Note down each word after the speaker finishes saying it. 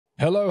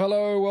Hello,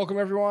 hello. Welcome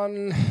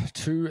everyone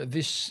to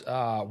this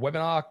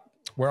webinar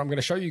where I'm going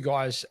to show you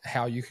guys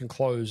how you can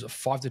close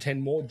 5 to 10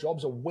 more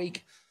jobs a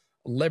week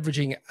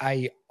leveraging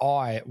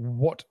AI.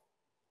 What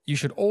you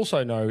should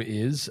also know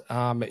is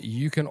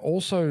you can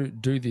also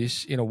do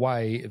this in a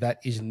way that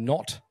is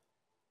not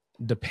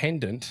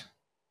dependent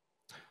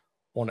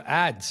on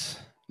ads.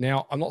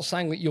 Now, I'm not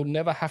saying that you'll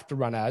never have to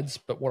run ads,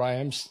 but what I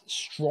am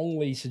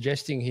strongly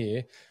suggesting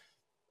here,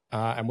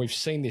 and we've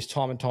seen this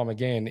time and time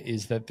again,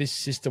 is that this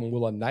system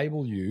will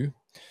enable you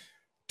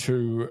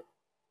to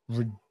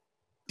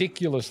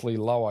ridiculously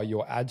lower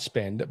your ad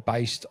spend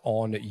based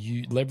on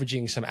you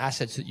leveraging some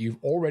assets that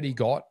you've already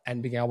got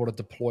and being able to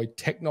deploy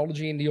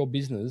technology into your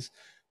business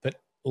that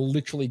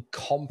literally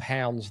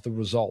compounds the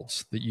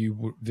results that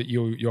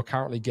you're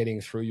currently getting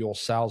through your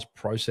sales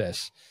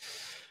process.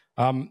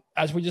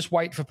 As we just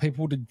wait for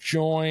people to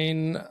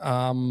join,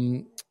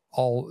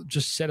 I'll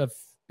just set a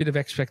bit of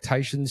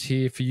expectations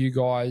here for you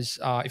guys.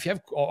 If you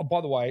have,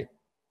 by the way,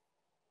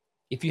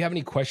 if you have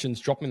any questions,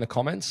 drop them in the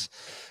comments.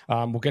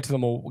 We'll get to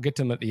them all. We'll get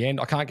to them at the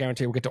end. I can't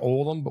guarantee we'll get to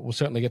all of them, but we'll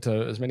certainly get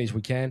to as many as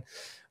we can.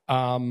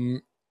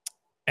 And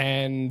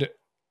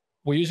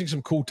we're using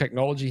some cool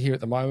technology here at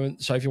the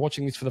moment. So if you're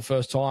watching this for the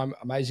first time,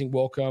 amazing,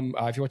 welcome.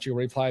 If you're watching a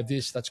replay of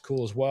this, that's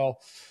cool as well.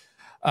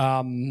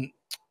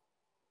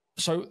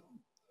 So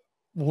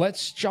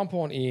let's jump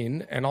on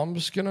in, and I'm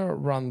just going to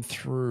run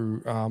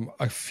through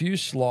a few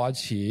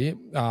slides here.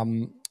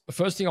 The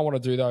first thing I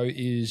want to do, though,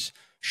 is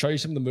show you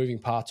some of the moving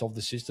parts of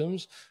the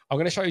systems. I'm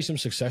going to show you some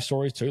success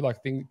stories too,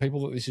 like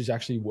people that this is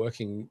actually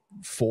working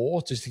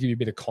for, just to give you a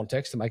bit of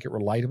context to make it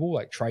relatable,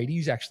 like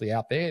tradies actually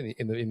out there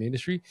in the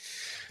industry.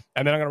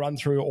 And then I'm going to run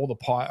through all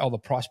the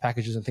price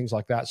packages and things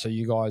like that, so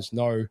you guys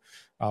know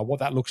what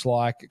that looks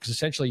like. Because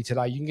essentially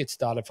today you can get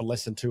started for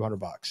less than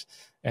 $200.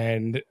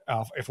 And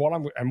what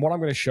I'm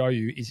going to show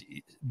you is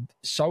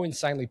so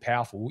insanely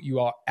powerful,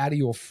 you are out of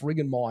your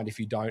friggin' mind if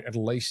you don't at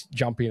least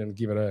jump in and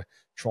give it a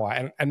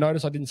try. And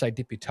notice I didn't say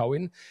dip your toe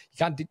in.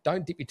 Don't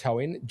dip your toe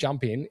in,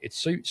 jump in.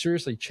 It's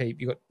seriously cheap.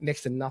 You've got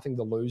next to nothing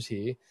to lose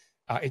here.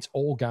 It's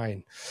all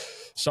gain.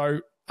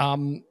 So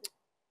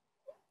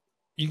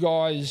you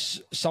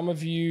guys, some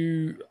of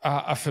you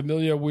are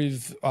familiar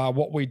with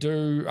what we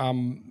do.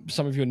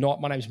 Some of you are not.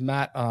 My name's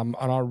Matt, and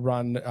I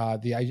run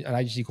an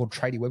agency called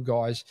Tradie Web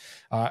Guys.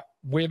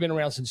 We've been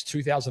around since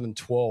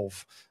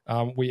 2012.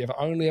 We have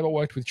only ever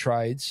worked with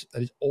trades.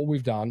 That is all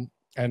we've done.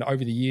 And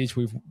over the years,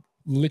 we've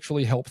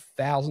literally helped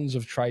thousands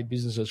of trade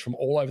businesses from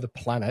all over the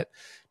planet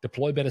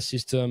deploy better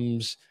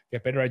systems,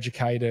 get better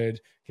educated,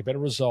 get better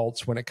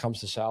results when it comes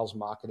to sales,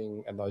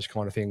 marketing, and those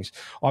kind of things.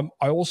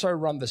 I also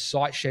run the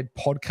Site Shed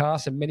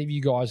podcast, and many of you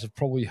guys have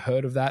probably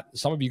heard of that.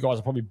 Some of you guys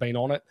have probably been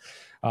on it.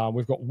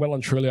 We've got well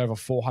and truly over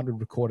 400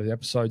 recorded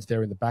episodes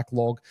there in the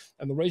backlog.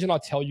 And the reason I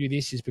tell you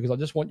this is because I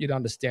just want you to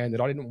understand that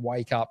I didn't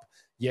wake up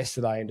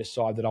yesterday and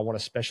decide that I want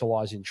to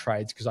specialize in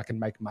trades because I can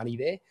make money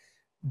there.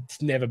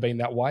 It's never been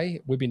that way.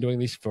 We've been doing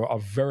this for a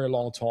very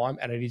long time,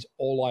 and it is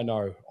all I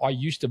know. I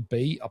used to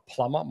be a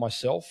plumber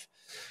myself.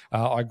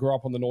 I grew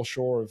up on the North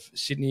Shore of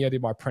Sydney. I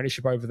did my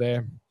apprenticeship over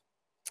there.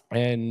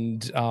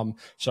 And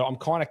so I'm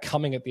kind of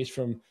coming at this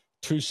from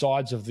two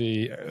sides of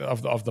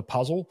the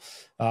puzzle.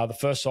 The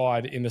first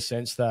side in the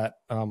sense that,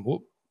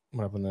 what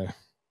happened there?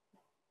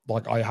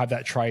 Like I have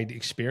that trade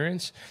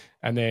experience.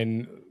 And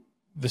then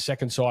the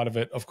second side of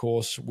it, of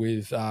course,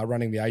 with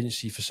running the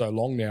agency for so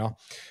long now,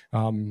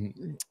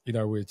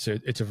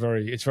 it's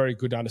very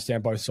good to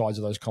understand both sides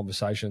of those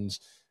conversations.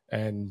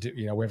 And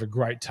we have a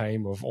great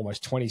team of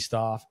almost 20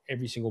 staff,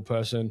 every single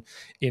person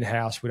in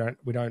house. We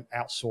don't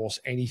outsource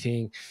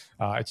anything.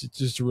 It's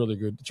just a really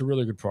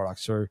good product.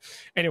 So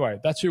anyway,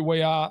 that's who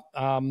we are.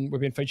 We've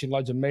been featured in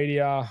loads of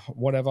media,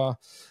 whatever.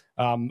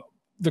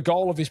 The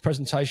goal of this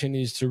presentation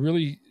is to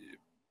really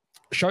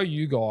show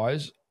you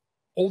guys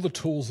all the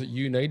tools that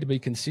you need to be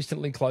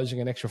consistently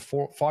closing an extra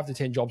 5 to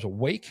 10 jobs a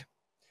week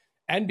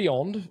and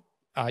beyond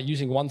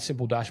using one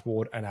simple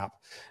dashboard and app.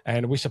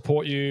 And we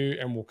support you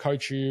and we'll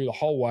coach you the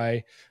whole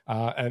way.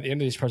 And at the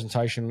end of this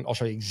presentation, I'll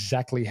show you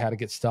exactly how to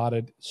get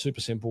started. Super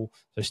simple.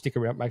 So stick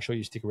around. Make sure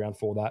you stick around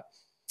for that.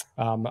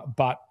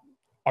 But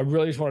I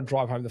really just want to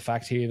drive home the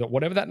fact here that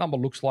whatever that number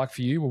looks like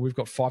for you, where we've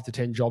got 5 to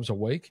 10 jobs a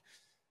week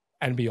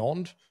and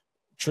beyond,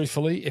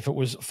 truthfully, if it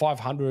was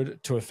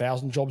 500 to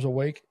 1,000 jobs a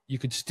week, you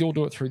could still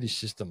do it through this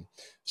system.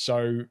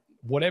 So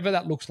whatever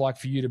that looks like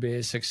for you to be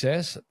a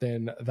success,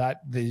 then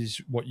that is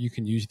what you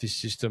can use this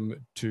system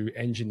to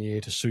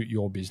engineer to suit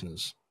your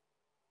business.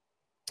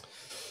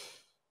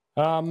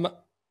 The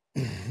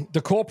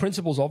core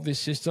principles of this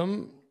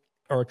system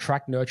are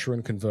attract, nurture,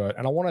 and convert.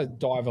 And I want to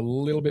dive a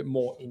little bit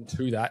more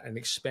into that and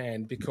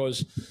expand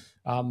because,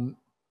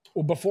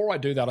 before I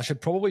do that, I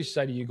should probably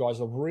say to you guys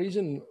the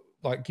reason,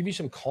 give you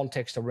some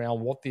context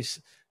around what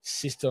this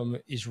system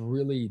is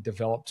really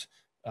developed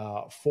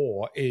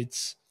for.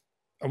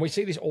 And we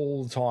see this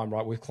all the time,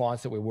 right, with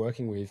clients that we're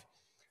working with.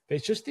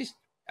 There's just this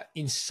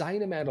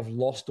insane amount of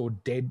lost or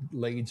dead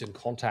leads and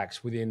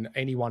contacts within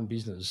any one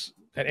business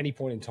at any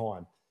point in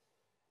time.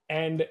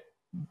 And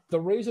the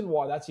reason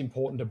why that's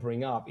important to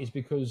bring up is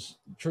because,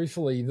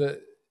 truthfully,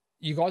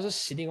 you guys are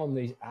sitting on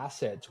these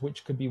assets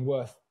which could be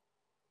worth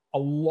a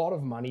lot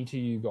of money to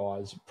you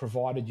guys,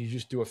 provided you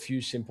just do a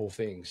few simple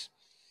things.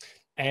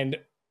 And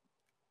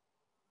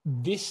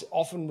this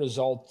often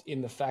results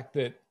in the fact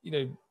that,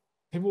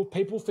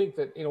 people think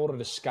that in order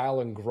to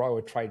scale and grow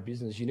a trade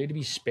business, you need to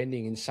be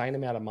spending insane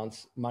amount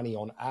of money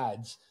on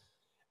ads.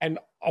 And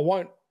I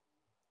won't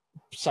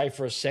say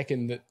for a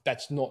second that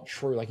that's not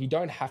true. Like, you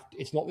don't have to,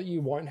 it's not that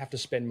you won't have to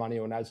spend money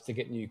on ads to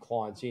get new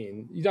clients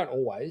in. You don't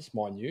always,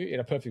 mind you. In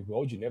a perfect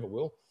world, you never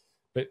will.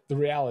 But the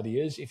reality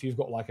is, if you've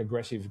got like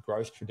aggressive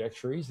growth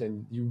trajectories,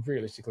 then you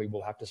realistically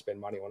will have to spend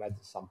money on ads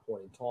at some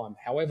point in time.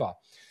 However,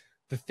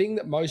 the thing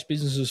that most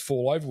businesses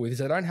fall over with is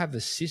they don't have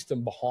the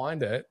system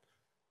behind it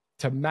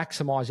to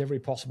maximize every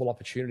possible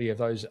opportunity of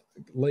those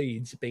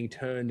leads being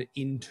turned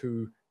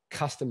into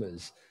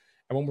customers.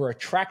 And when we're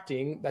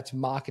attracting, that's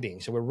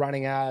marketing. So we're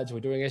running ads, we're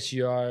doing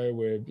SEO,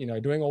 we're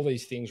doing all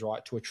these things,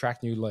 right, to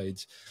attract new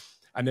leads.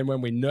 And then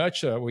when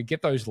we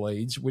get those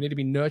leads, we need to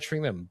be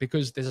nurturing them,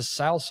 because there's a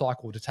sales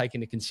cycle to take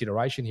into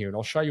consideration here. And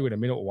I'll show you in a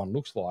minute what one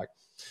looks like.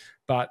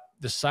 But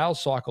the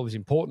sales cycle is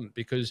important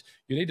because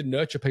you need to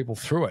nurture people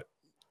through it.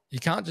 You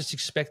can't just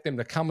expect them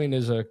to come in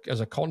as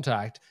a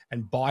contact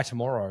and buy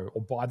tomorrow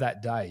or buy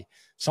that day.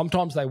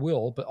 Sometimes they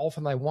will, but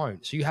often they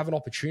won't. So you have an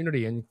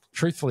opportunity and,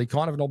 truthfully,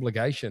 kind of an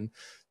obligation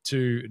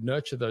to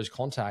nurture those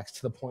contacts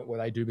to the point where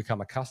they do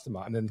become a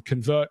customer, and then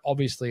convert.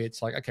 Obviously,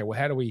 it's like, okay, well,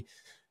 how do we,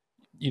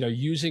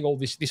 using all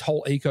this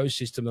whole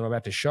ecosystem that I'm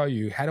about to show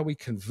you, how do we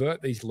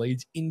convert these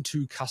leads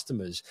into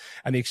customers?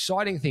 And the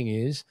exciting thing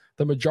is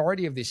the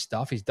majority of this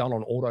stuff is done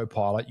on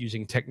autopilot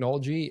using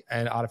technology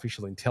and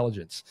artificial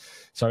intelligence.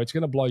 So it's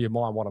going to blow your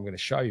mind what I'm going to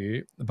show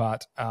you.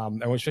 But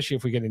and especially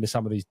if we get into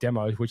some of these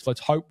demos, which let's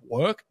hope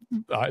work.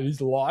 It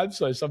is live,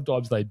 so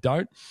sometimes they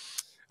don't.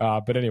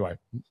 But anyway,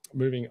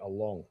 moving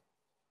along.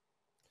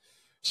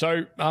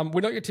 So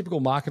we're not your typical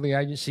marketing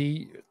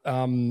agency.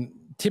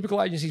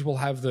 Typical agencies will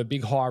have the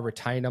big hire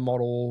retainer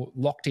model,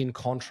 locked in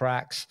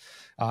contracts.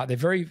 They're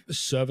very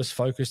service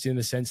focused in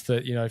the sense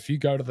that, if you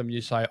go to them,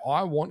 you say,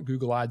 I want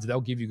Google ads,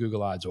 they'll give you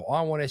Google ads, or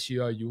I want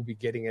SEO, you'll be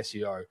getting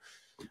SEO.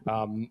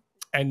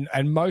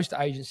 And most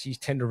agencies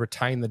tend to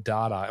retain the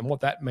data. And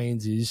what that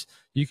means is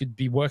you could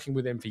be working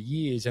with them for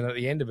years, and at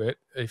the end of it,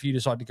 if you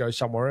decide to go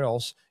somewhere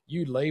else,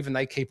 you leave and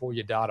they keep all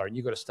your data, and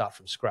you've got to start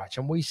from scratch.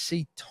 And we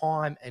see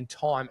time and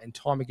time and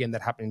time again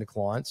that happening to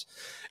clients.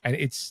 And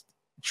it's,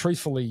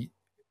 truthfully,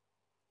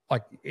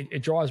 like,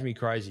 it drives me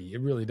crazy.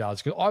 It really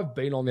does, because I've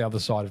been on the other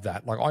side of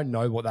that. Like, I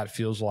know what that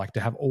feels like, to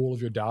have all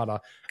of your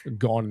data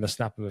gone in the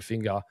snap of a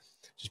finger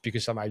just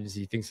because some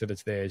agency thinks that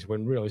it's theirs,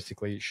 when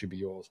realistically it should be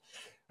yours.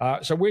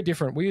 So we're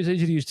different. We use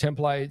easy-to-use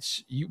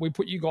templates. We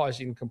put you guys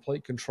in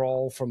complete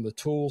control from the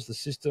tools, the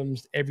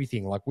systems,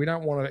 everything. Like, we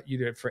don't want you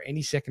to, for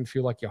any second,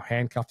 feel like you're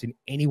handcuffed in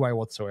any way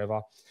whatsoever.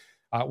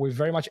 We're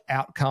very much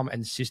outcome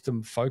and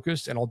system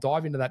focused, and I'll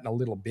dive into that in a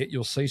little bit.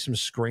 You'll see some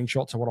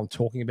screenshots of what I'm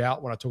talking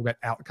about when I talk about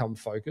outcome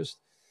focused.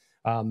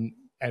 And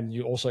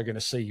you're also going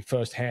to see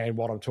firsthand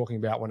what I'm talking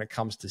about when it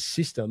comes to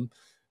system.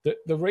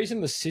 The reason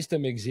the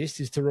system exists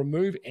is to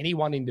remove any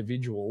one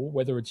individual,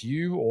 whether it's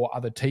you or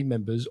other team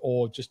members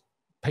or just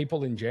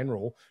people in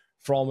general,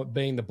 from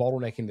being the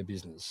bottleneck in the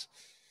business.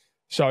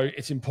 So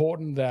it's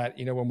important that,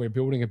 when we're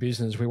building a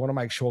business, we want to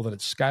make sure that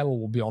it's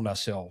scalable beyond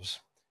ourselves.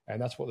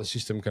 And that's what the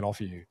system can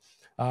offer you.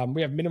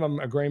 We have minimum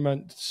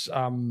agreements,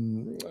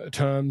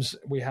 terms.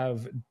 We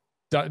have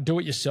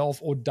do-it-yourself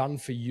or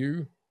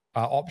done-for-you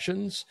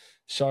options.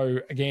 So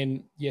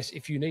again, yes,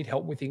 if you need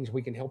help with things,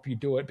 we can help you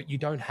do it, but you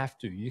don't have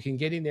to. You can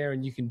get in there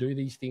and you can do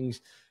these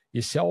things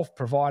yourself,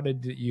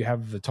 provided that you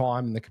have the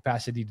time and the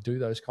capacity to do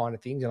those kind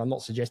of things. And I'm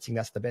not suggesting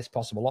that's the best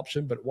possible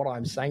option, but what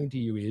I'm saying to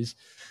you is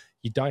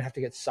you don't have to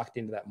get sucked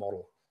into that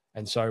model.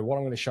 And so what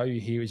I'm going to show you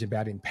here is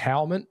about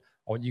empowerment.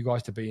 I want you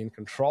guys to be in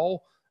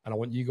control, and I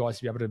want you guys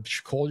to be able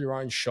to call your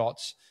own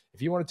shots.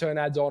 If you want to turn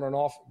ads on and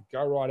off,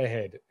 go right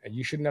ahead. And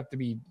you shouldn't have to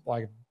be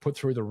like put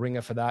through the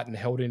ringer for that and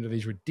held into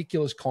these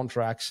ridiculous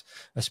contracts,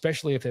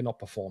 especially if they're not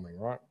performing,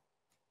 right?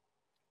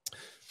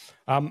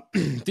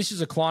 This is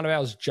a client of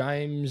ours,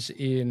 James,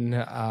 in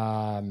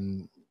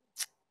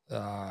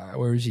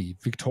where is he?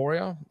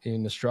 Victoria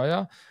in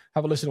Australia.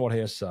 Have a listen to what he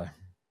has to say.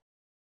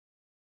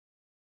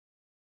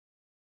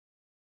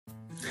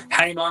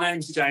 Hey, my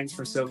name's James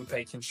from Silver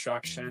Peak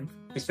Construction.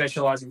 We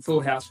specialise in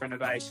full house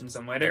renovations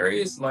and wet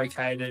areas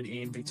located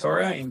in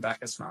Victoria in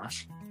Bacchus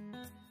Marsh.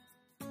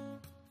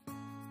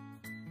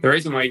 The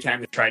reason we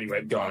came to Tradie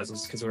Web Guys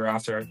was because we were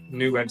after a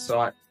new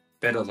website,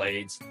 better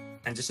leads,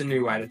 and just a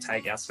new way to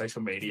take our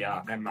social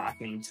media and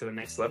marketing to the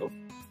next level.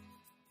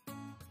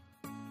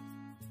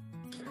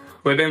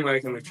 We've been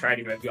working with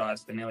Tradie Web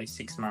Guys for nearly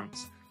 6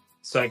 months.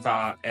 So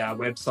far, our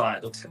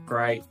website looks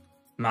great,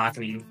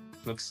 marketing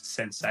looks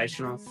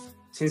sensational.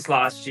 Since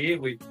last year,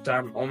 we've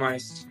done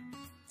almost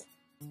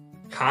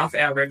half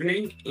our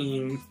revenue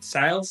in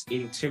sales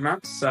in 2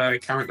 months. So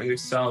currently we've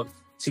sold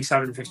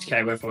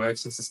 650k worth of work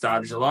since the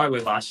start of July,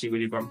 where last year we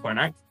did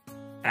 1.8.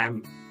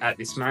 And at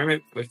this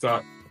moment, we've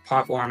got a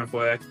pipeline of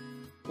work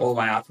all the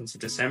way up into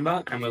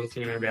December, and we're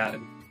looking at about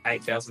an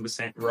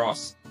 8,000%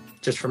 ROS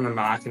just from the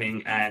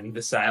marketing and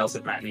the sales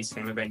that Matt and his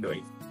team have been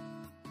doing.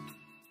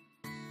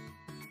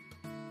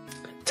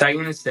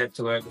 Taking the step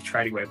to work with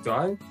Tradie Web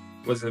Guys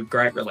was a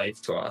great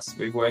relief to us.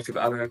 We've worked with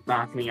other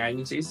marketing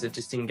agencies that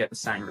just didn't get the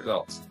same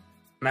results.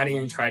 Matty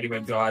and Tradie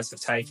Web Guys have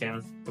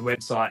taken the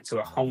website to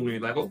a whole new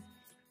level,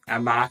 our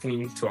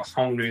marketing to a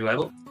whole new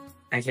level,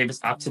 and keep us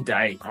up to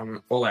date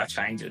on all our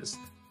changes.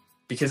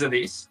 Because of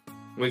this,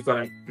 we've got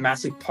a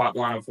massive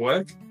pipeline of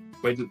work.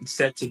 We're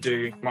set to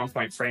do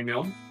 1.3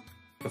 mil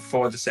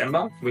before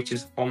December, which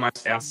is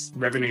almost our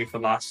revenue for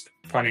last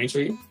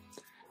financial year.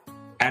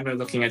 And we're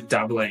looking at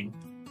doubling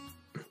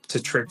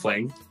to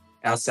tripling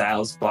our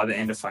sales by the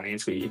end of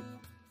financial year.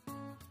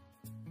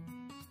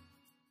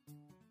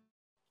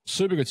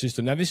 Super good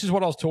system. Now, this is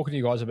what I was talking to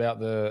you guys about,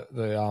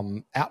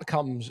 the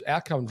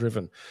outcome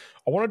driven.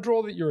 I want to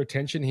draw your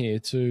attention here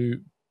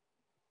to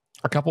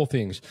a couple of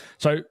things.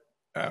 So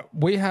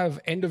we have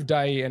end of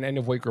day and end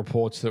of week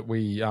reports that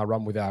we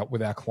run with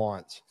our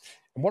clients.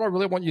 And what I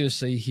really want you to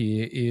see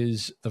here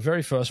is the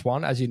very first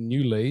one, as in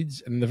new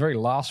leads, and the very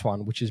last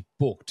one, which is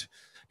booked.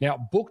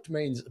 Now, booked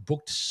means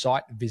booked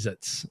site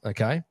visits,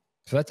 okay?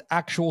 So that's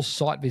actual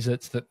site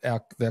visits that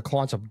their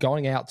clients are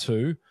going out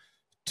to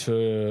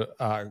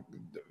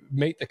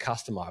meet the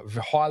customer.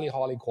 Highly,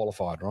 highly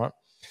qualified, right?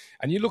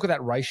 And you look at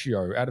that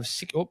ratio out of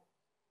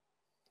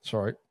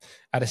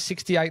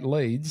 68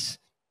 leads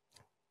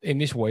in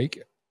this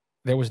week,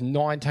 there was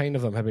 19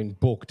 of them have been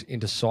booked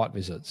into site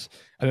visits.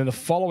 And then the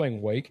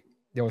following week,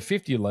 there were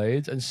 50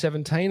 leads and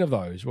 17 of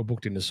those were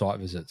booked into site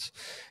visits.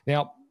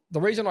 Now,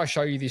 the reason I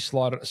show you this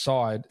slide,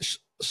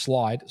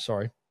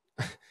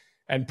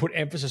 and put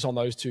emphasis on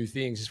those two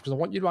things is because I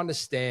want you to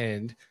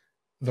understand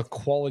the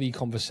quality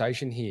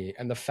conversation here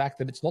and the fact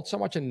that it's not so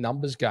much a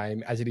numbers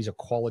game as it is a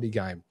quality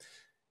game.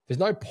 There's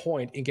no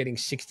point in getting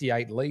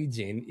 68 leads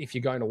in if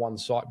you're going to one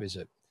site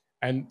visit.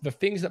 And the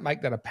things that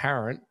make that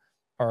apparent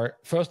are,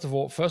 first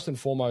and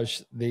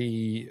foremost,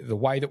 the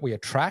way that we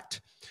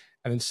attract,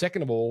 and then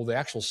second of all, the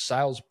actual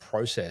sales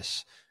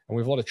process. And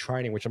we have a lot of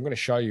training, which I'm going to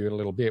show you in a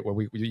little bit,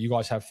 where you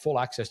guys have full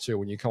access to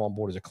when you come on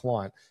board as a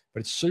client.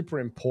 But it's super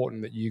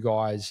important that you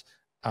guys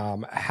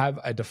have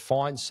a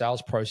defined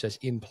sales process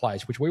in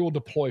place, which we will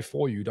deploy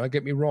for you. Don't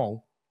get me wrong.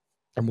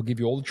 And we'll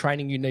give you all the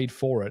training you need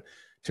for it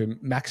to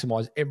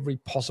maximize every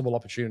possible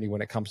opportunity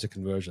when it comes to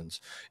conversions.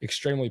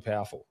 Extremely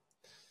powerful.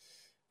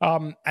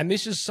 And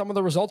this is some of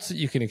the results that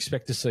you can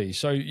expect to see.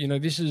 So,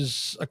 this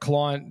is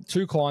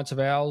two clients of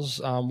ours.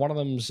 One of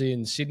them's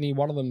in Sydney.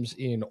 One of them's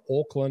in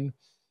Auckland.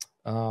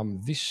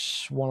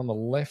 This one on the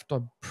left,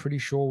 I'm pretty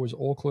sure was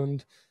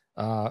Auckland.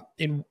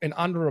 In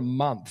under a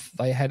month,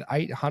 they had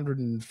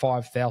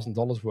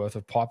 $805,000 worth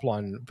of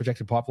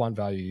projected pipeline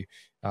value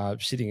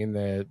sitting in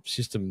their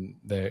system,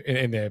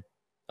 sitting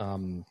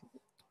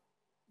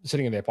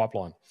in their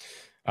pipeline.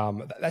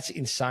 That's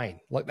insane.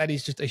 Like, that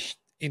is just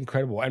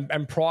incredible.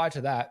 And prior to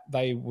that,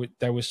 they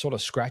were sort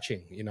of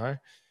scratching.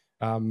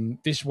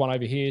 This one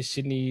over here,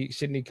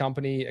 Sydney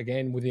company,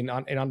 again, in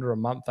under a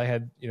month, they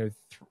had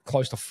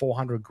close to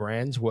 400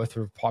 grand's worth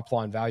of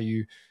pipeline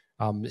value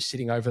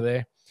sitting over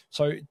there.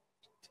 So,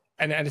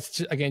 and it's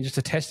again just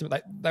a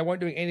testament. They weren't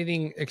doing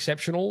anything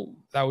exceptional.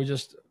 They were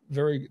just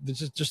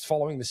just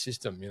following the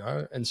system,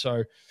 And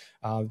so,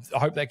 I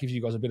hope that gives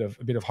you guys a bit of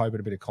hope and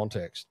a bit of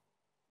context.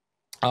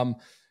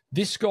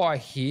 This guy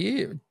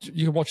here,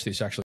 you can watch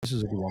this. Actually, this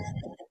is a good one.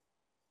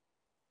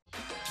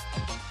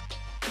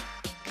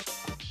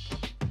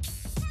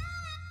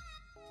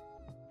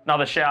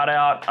 Another shout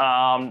out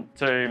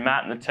to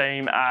Matt and the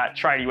team at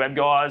Tradie Web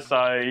Guys.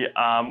 So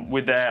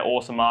with their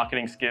awesome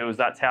marketing skills,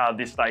 that's how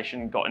this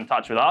station got in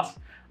touch with us.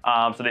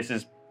 So this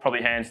is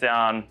probably hands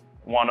down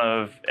one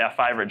of our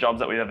favourite jobs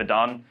that we've ever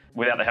done.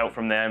 Without the help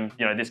from them,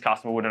 this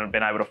customer wouldn't have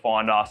been able to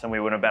find us and we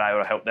wouldn't have been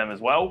able to help them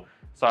as well.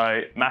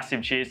 So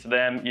massive cheers to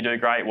them. You do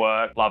great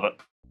work. Love it.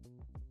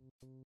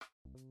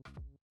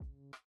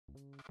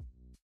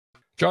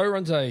 Joe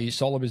runs a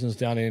solar business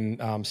down in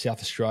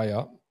South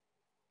Australia.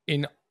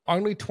 In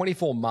only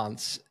 24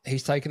 months,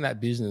 he's taken that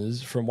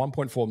business from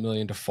 1.4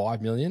 million to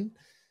 5 million,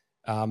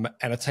 and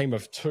a team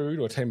of 2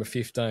 to a team of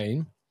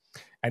 15.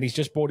 And he's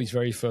just bought his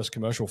very first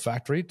commercial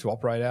factory to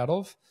operate out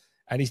of.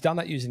 And he's done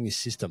that using this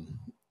system.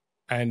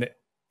 And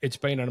it's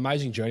been an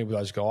amazing journey with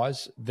those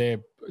guys.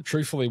 They're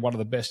truthfully one of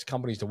the best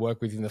companies to work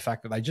with in the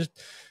fact that they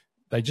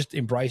just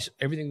embrace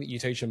everything that you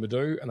teach them to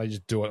do, and they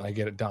just do it and they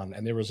get it done.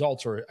 And their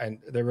results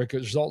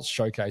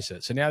showcase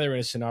it. So now they're in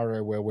a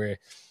scenario where we're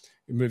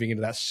moving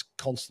into that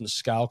constant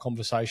scale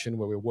conversation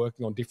where we're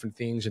working on different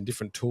things and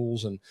different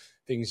tools and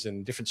things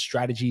and different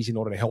strategies in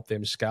order to help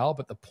them scale.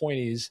 But the point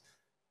is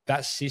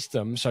that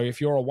system. So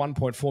if you're a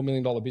 $1.4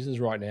 million business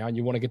right now and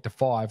you want to get to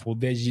 5, well,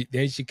 there's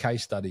your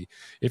case study.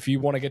 If you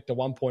want to get to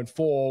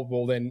 1.4,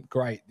 well, then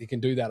great, you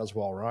can do that as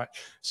well, right?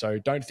 So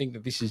don't think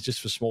that this is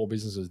just for small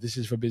businesses. This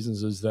is for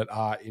businesses that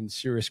are in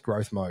serious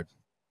growth mode.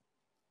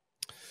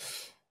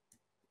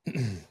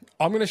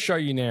 I'm going to show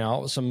you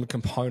now some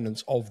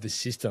components of the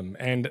system,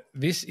 and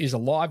this is a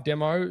live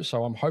demo,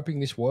 so I'm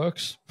hoping this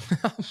works.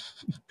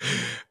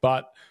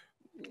 But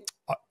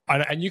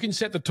and you can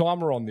set the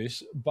timer on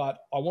this, but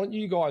I want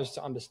you guys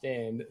to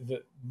understand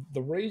that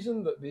the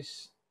reason that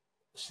this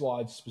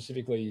slide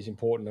specifically is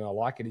important and I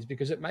like it is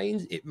because it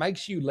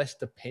makes you less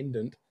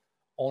dependent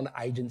on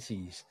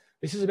agencies.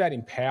 This is about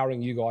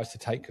empowering you guys to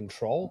take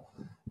control,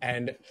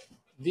 and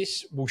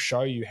this will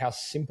show you how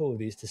simple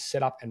it is to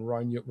set up and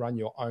run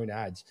your own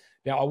ads.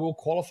 Now, I will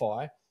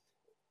qualify,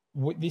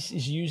 this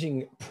is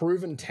using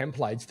proven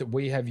templates that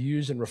we have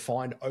used and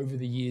refined over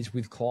the years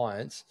with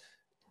clients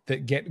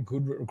that get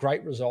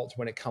great results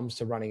when it comes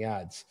to running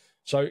ads.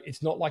 So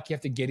it's not like you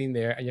have to get in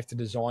there and you have to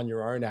design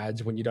your own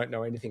ads when you don't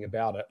know anything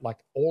about it. Like,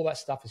 all that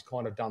stuff is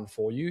kind of done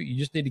for you. You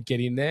just need to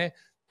get in there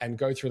and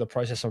go through the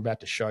process I'm about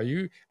to show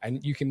you.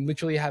 And you can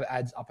literally have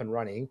ads up and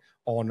running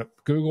on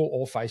Google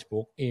or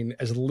Facebook in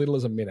as little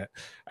as a minute.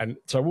 And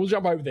so we'll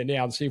jump over there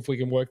now and see if we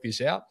can work this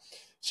out.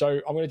 So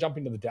I'm going to jump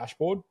into the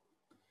dashboard.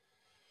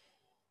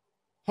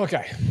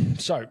 Okay,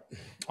 so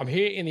I'm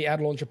here in the ad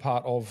launcher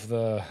part of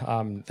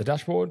the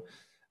dashboard.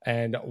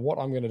 And what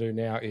I'm going to do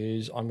now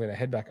is I'm going to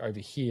head back over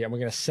here and we're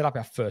going to set up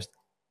our first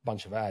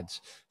bunch of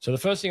ads. So the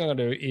first thing I'm going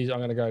to do is I'm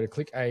going to go to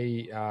click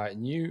a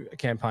new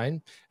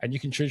campaign, and you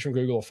can choose from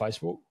Google or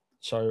Facebook.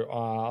 So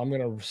I'm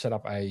going to set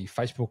up a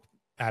Facebook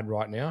ad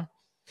right now.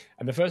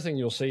 And the first thing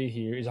you'll see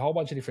here is a whole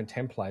bunch of different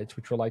templates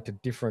which relate to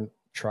different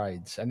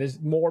trades. And there's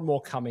more and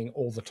more coming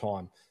all the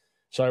time.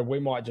 So we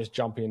might just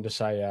jump into,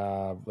 say,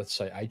 let's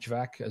say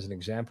HVAC as an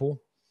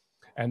example.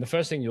 And the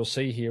first thing you'll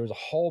see here is a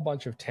whole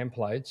bunch of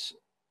templates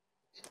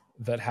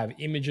that have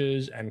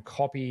images and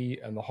copy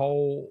and the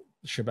whole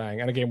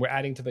shebang. And again, we're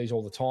adding to these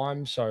all the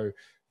time, so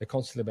they're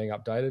constantly being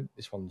updated.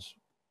 This one's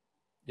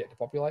yet to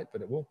populate,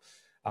 but it will.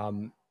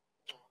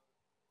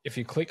 If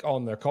you click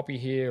on the copy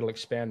here, it'll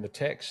expand the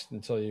text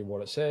and tell you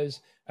what it says.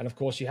 And of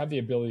course, you have the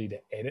ability to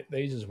edit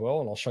these as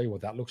well, and I'll show you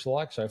what that looks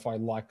like. So if I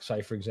like,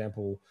 say, for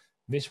example,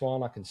 this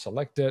one, I can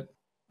select it.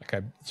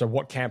 Okay, so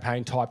what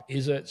campaign type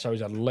is it? So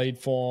is it a lead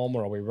form,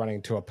 or are we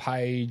running to a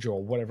page,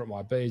 or whatever it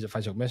might be? Is it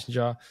Facebook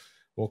Messenger?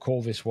 We'll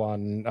call this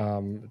one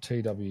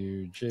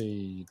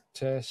TWG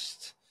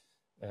test.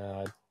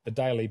 The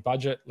daily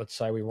budget, let's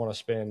say we want to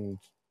spend,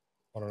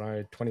 I don't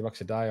know,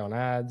 $20 a day on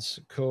ads.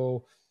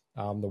 Cool.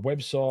 The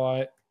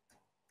website.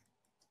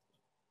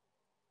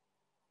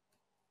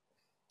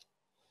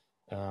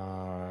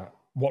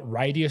 What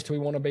radius do we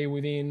want to be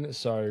within?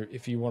 So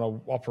if you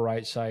want to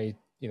operate, say,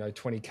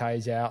 20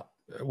 Ks out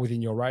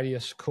within your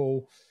radius,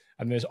 cool.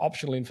 And there's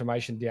optional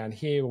information down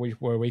here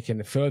where we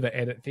can further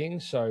edit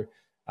things. So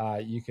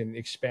you can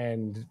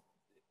expand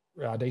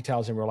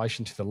details in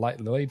relation to the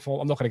lead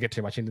form. I'm not going to get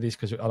too much into this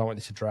because I don't want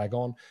this to drag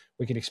on.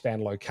 We can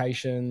expand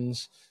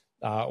locations.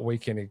 We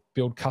can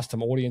build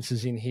custom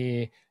audiences in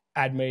here.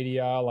 Ad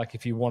media, like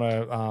if you want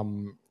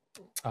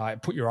to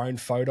put your own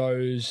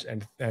photos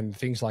and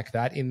things like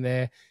that in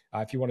there.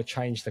 If you want to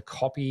change the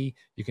copy,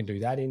 you can do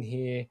that in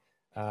here.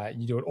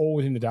 You do it all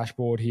within the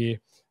dashboard here.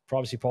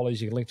 Privacy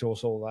policies, you can link to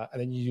us, all that.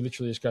 And then you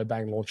literally just go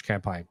bang, launch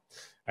campaign.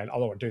 And I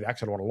don't want to do that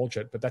because I don't want to launch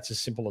it, but that's as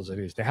simple as it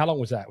is. Now, how long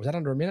was that? Was that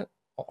under a minute?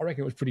 I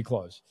reckon it was pretty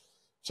close.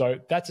 So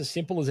that's as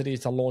simple as it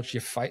is to launch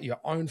your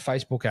own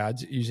Facebook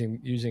ads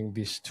using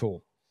this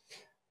tool.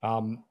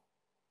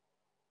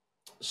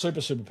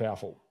 Super, super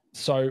powerful.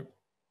 So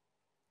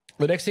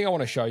the next thing I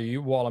want to show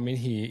you while I'm in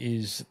here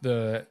is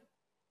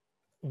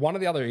one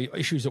of the other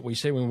issues that we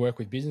see when we work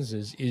with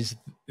businesses is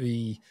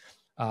the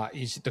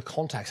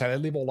contacts. So they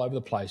live all over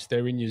the place.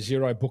 They're in your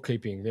Xero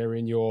bookkeeping. They're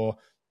in your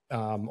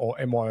or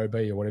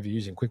MYOB or whatever you're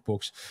using,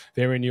 QuickBooks.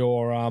 They're in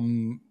your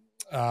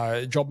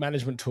job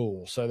management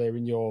tool. So they're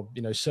in your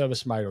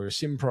ServiceMate or your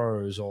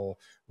SimPros or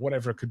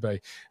whatever it could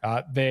be.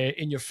 They're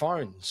in your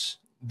phones.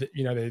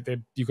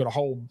 You've got a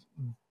whole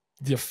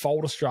your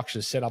folder structure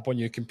set up on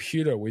your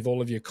computer with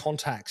all of your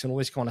contacts and all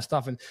this kind of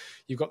stuff. And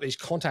you've got these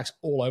contacts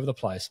all over the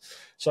place.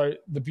 So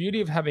the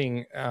beauty of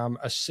having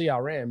a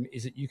CRM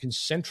is that you can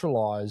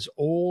centralize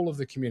all of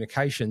the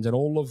communications and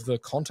all of the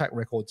contact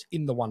records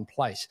in the one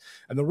place.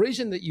 And the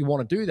reason that you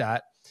want to do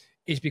that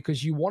is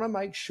because you want to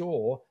make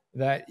sure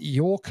that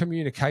your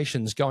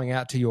communications going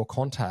out to your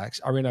contacts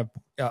are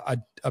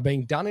are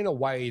being done in a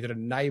way that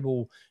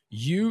enable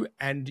you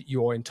and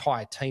your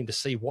entire team to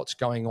see what's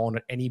going on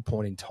at any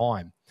point in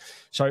time.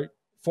 So,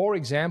 for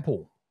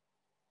example,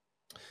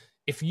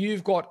 if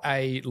you've got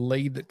a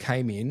lead that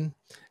came in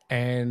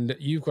and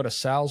you've got a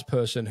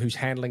salesperson who's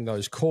handling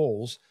those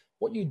calls,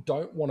 what you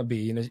don't want to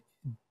be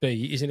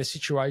is in a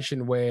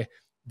situation where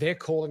they're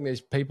calling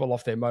these people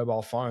off their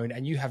mobile phone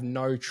and you have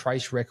no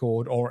trace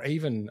record, or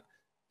even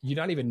you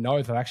don't even know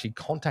if they've actually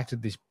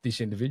contacted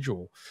this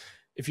individual.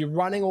 If you're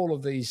running all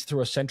of these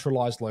through a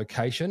centralized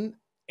location,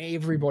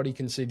 everybody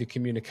can see the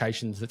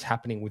communications that's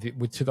happening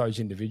to those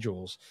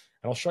individuals.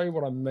 And I'll show you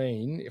what I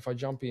mean if I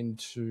jump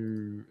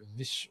into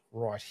this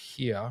right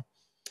here.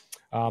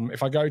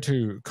 If I go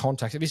to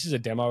contacts, this is a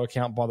demo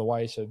account, by the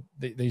way, so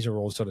these are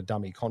all sort of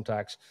dummy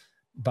contacts.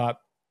 But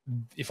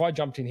if I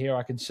jumped in here,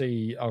 I could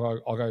see, I'll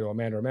go to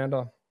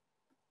Amanda.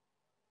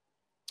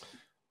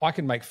 I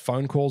can make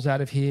phone calls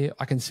out of here.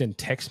 I can send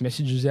text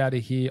messages out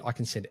of here. I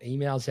can send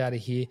emails out of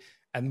here.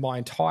 And my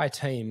entire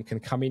team can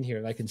come in here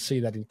and they can see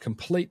that in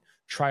complete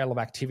trail of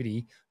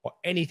activity or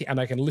anything. And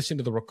they can listen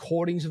to the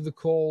recordings of the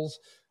calls.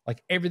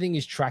 Like everything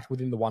is tracked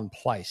within the one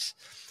place.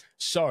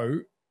 So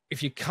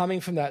if you're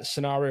coming from that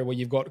scenario where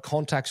you've got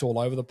contacts all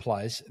over the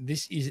place,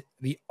 this is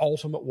the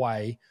ultimate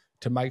way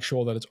to make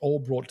sure that it's all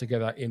brought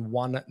together in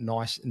one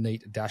nice,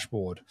 neat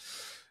dashboard.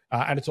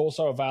 And it's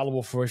also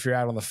available for if you're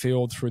out on the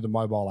field through the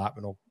mobile app,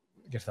 and I'll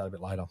get to that a bit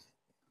later.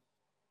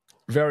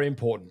 Very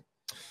important.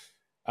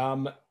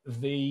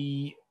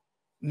 The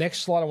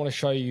next slide I want to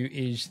show you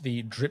is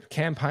the drip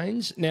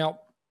campaigns.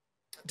 Now,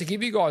 to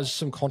give you guys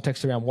some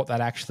context around what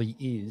that actually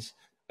is,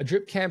 a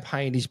drip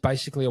campaign is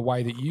basically a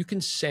way that you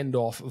can send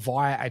off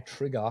via a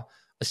trigger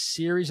a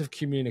series of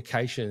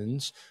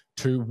communications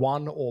to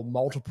one or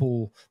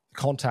multiple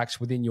contacts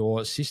within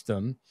your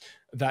system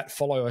that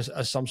follow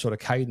some sort of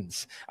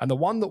cadence. And the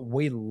one that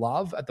we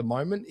love at the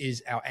moment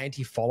is our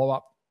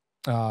anti-follow-up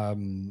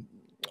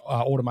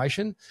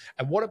automation.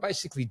 And what it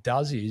basically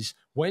does is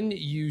when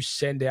you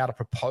send out a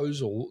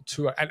proposal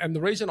to, and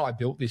the reason I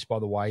built this, by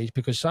the way, is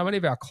because so many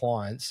of our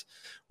clients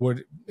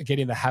would get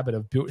in the habit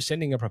of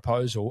sending a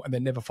proposal and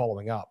then never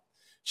following up.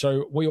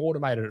 So we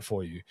automated it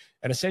for you.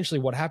 And essentially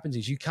what happens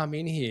is you come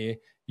in here,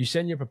 you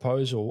send your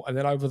proposal, and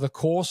then over the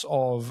course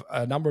of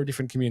a number of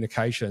different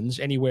communications,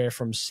 anywhere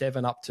from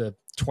 7 up to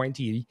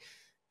 20,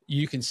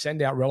 you can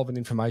send out relevant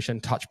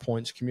information, touch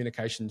points,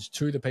 communications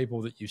to the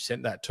people that you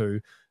sent that to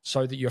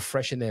so that you're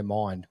fresh in their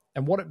mind.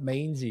 And what it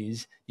means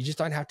is you just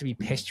don't have to be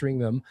pestering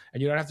them,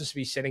 and you don't have to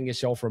be setting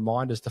yourself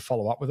reminders to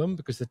follow up with them,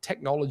 because the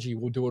technology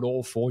will do it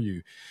all for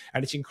you.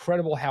 And it's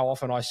incredible how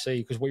often I see,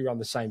 because we run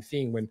the same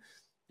thing,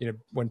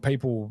 when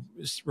people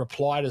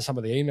reply to some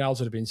of the emails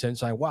that have been sent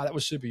saying, wow, that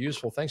was super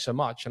useful, thanks so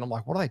much. And I'm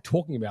like, what are they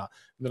talking about?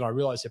 And then I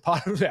realize they're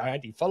part of our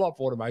anti-follow-up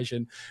automation,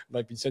 and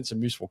they've been sent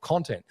some useful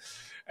content.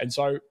 And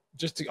so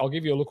I'll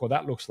give you a look what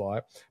that looks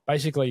like.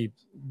 Basically,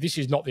 this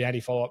is not the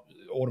anti-follow-up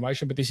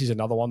automation, but this is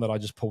another one that I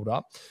just pulled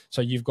up.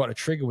 So you've got a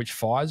trigger which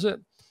fires it,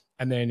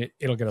 and then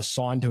it'll get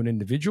assigned to an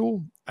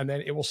individual, and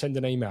then it will send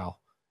an email,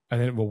 and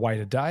then it will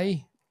wait a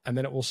day, and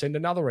then it will send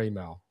another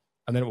email,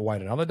 and then it will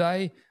wait another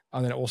day,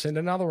 and then it will send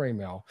another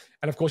email.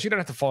 And of course, you don't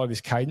have to follow this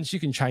cadence. You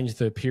can change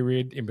the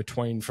period in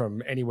between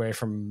from anywhere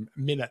from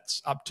minutes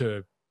up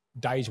to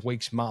days,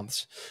 weeks,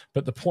 months.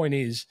 But the point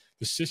is,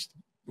 the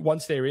system,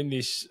 once they're in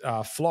this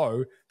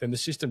flow, then the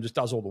system just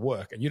does all the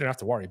work and you don't have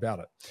to worry about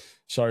it.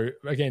 So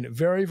again,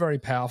 very, very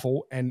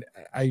powerful and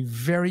a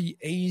very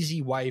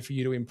easy way for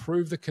you to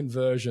improve the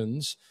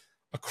conversions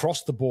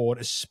across the board,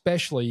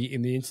 especially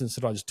in the instance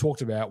that I just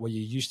talked about, where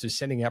you're used to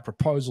sending out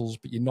proposals,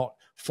 but you're not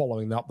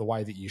following them up the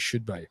way that you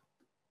should be.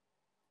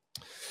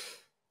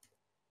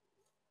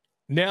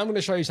 Now I'm going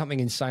to show you something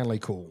insanely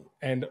cool.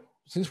 And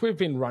since we've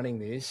been running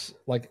this,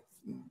 like,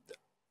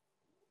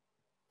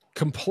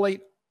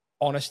 complete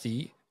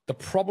honesty, the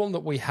problem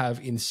that we have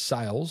in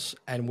sales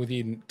and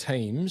within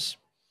teams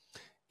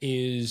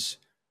is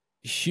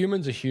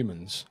humans are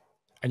humans,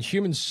 and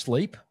humans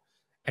sleep,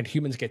 and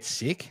humans get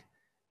sick,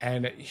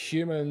 and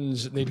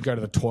humans need to go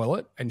to the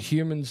toilet, and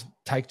humans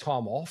take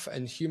time off,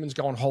 and humans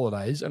go on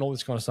holidays and all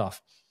this kind of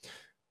stuff.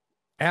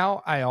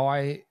 Our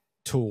AI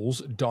tools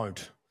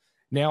don't.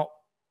 Now,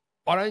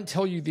 I don't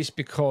tell you this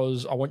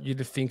because I want you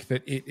to think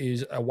that it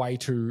is a way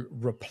to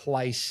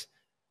replace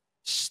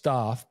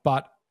staff,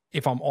 but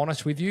if I'm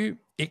honest with you,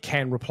 it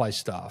can replace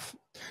staff.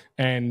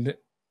 And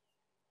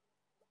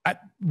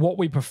what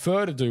we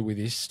prefer to do with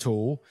this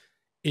tool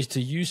is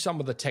to use some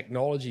of the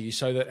technology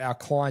so that our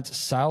clients'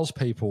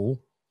 salespeople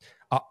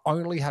are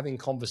only having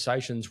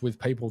conversations with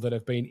people that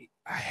have been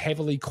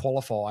heavily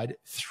qualified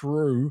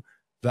through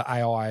the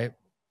AI,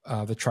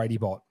 the Tradie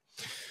bot.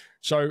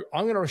 So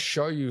I'm going to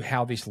show you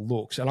how this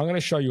looks, and I'm going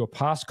to show you a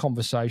past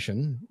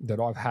conversation that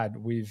I've had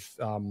with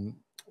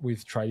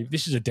Tradie.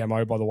 This is a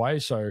demo, by the way,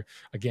 so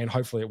again,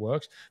 hopefully it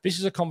works. This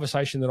is a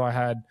conversation that I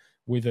had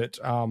with it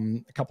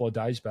a couple of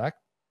days back,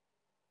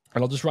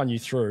 and I'll just run you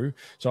through.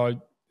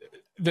 So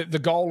the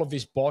goal of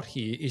this bot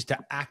here is to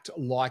act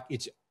like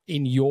it's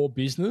in your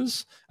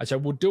business. And so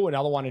we'll do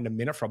another one in a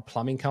minute for a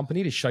plumbing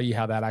company to show you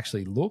how that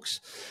actually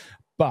looks.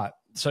 But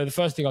so the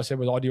first thing I said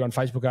was, do you run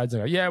Facebook ads?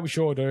 And I go, yeah, we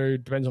sure do.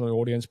 Depends on the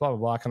audience, blah, blah,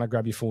 blah. Can I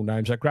grab your full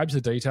name? So it grabs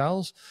the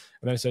details.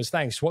 And then it says,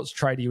 thanks. What's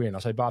trade are you in? I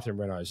say, bathroom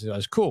renos. It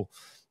goes, cool.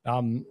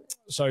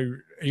 So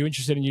are you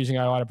interested in using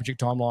AI to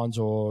predict timelines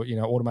or,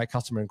 automate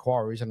customer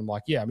inquiries? And I'm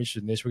like, yeah, I'm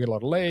interested in this. We get a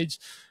lot of leads,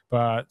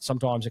 but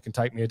sometimes it can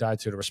take me a day or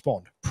two to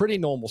respond. Pretty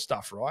normal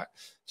stuff, right?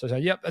 So I say,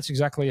 yep, that's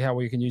exactly how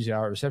we can use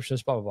our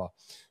receptionist, blah, blah, blah.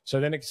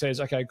 So then it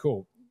says, okay,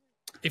 cool.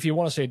 If you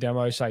want to see a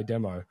demo, say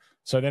demo.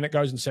 So then it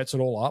goes and sets it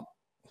all up.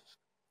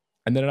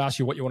 And then it asks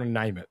you what you want to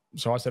name it.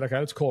 So I said, okay,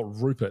 let's call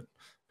it Rupert.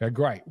 Okay,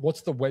 great.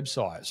 What's the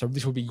website? So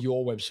this will be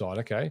your website,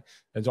 okay?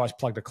 And so I just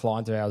plugged a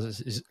client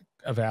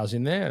of ours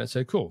in there, and it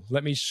said, cool,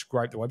 let me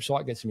scrape the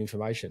website, get some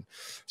information.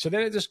 So then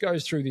it just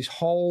goes through this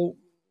whole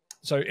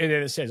So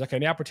it says, okay,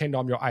 now pretend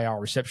I'm your AI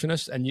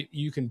receptionist, and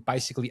you can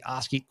basically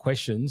ask it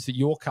questions that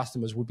your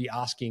customers would be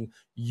asking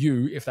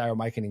you if they were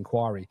making an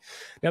inquiry.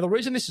 Now, the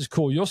reason this is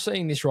cool, you're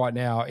seeing this right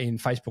now in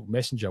Facebook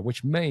Messenger,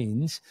 which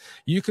means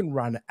you can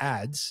run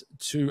ads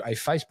to a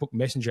Facebook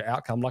Messenger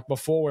outcome. Like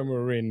before, when we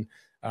were in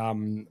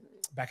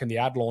back in the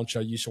ad launcher,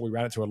 you saw we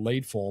ran it to a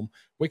lead form.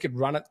 We could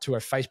run it to a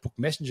Facebook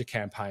Messenger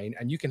campaign,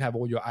 and you can have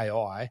all your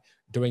AI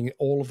doing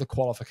all of the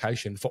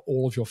qualification for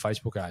all of your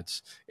Facebook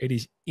ads. It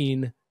is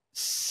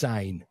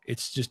insane.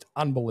 It's just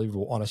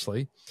unbelievable,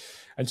 honestly.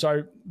 And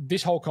so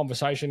this whole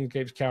conversation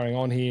keeps carrying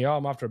on here. Oh,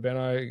 I'm after a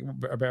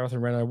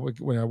marathon runner.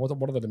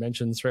 What are the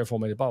dimensions? 3 or 4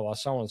 meters, blah, blah,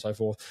 so on and so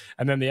forth.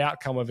 And then the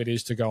outcome of it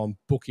is to go and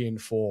book in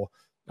for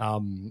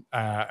an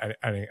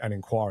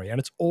inquiry, and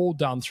it's all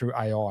done through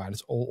AI and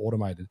it's all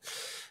automated.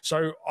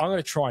 So I'm going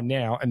to try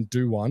now and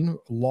do one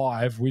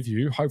live with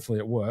you. Hopefully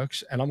it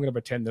works, and I'm going to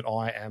pretend that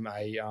I am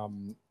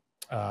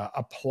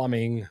a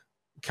plumbing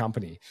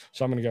company.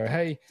 So I'm going to go,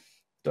 hey,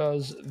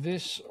 does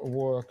this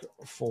work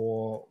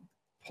for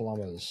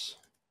plumbers?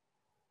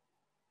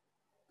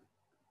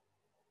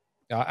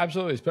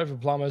 Absolutely, it's perfect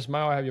for plumbers. May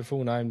I have your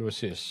full name to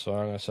assist? So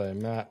I'm going to say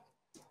Matt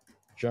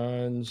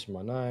Jones,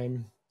 my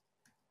name.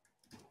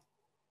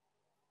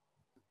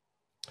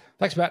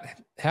 Thanks,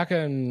 Matt. How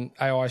can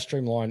AI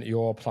streamline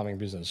your plumbing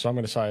business? So I'm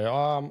going to say,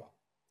 I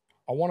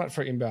want it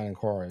for inbound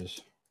inquiries.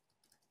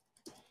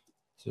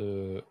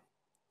 To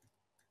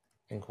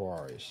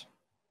inquiries.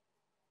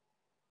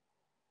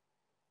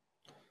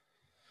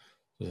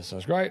 This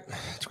sounds great.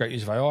 It's a great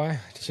use of AI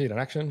to see it in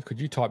action.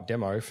 Could you type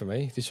demo for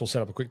me? This will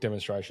set up a quick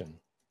demonstration.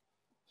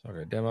 So I'll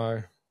go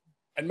demo.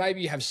 And maybe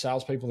you have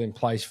salespeople in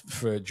place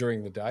for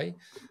during the day,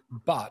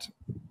 but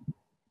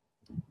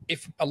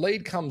if a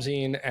lead comes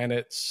in and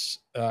it's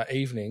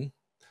evening,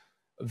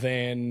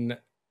 then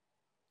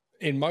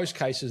in most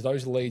cases,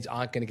 those leads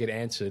aren't going to get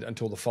answered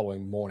until the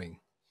following morning.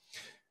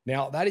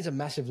 Now, that is a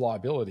massive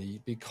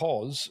liability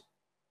because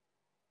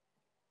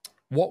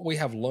what we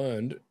have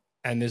learned,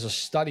 and there's a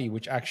study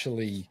which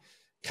actually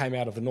came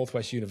out of the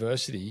Northwest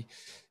University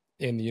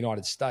in the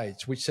United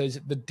States, which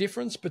says the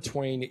difference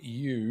between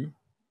you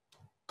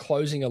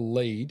closing a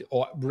lead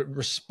or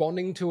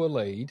responding to a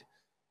lead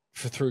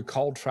through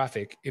cold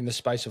traffic in the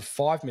space of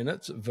 5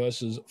 minutes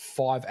versus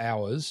 5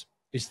 hours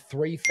is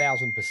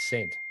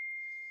 3,000%.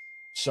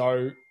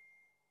 So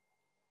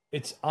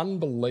it's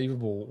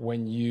unbelievable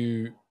when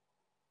you,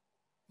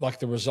 like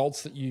the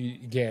results that you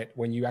get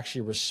when you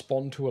actually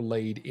respond to a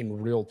lead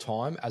in real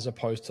time as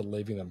opposed to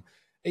leaving them.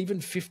 Even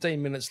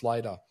 15 minutes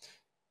later,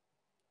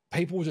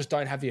 people just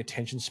don't have the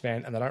attention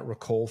span and they don't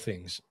recall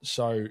things.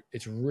 So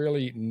it's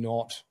really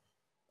not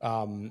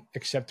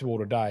acceptable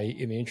today,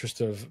 in the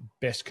interest of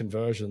best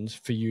conversions,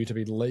 for you to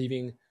be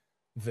leaving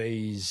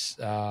these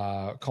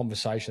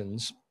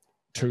conversations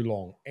too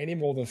long. Any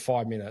more than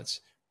 5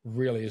 minutes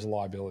really is a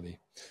liability.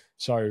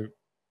 So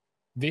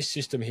this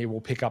system here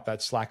will pick up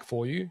that slack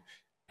for you,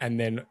 and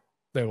then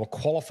they will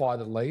qualify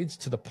the leads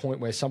to the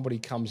point where somebody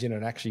comes in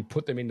and actually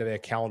put them into their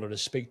calendar to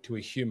speak to a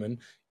human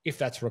if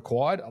that's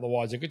required.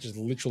 Otherwise, it could just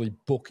literally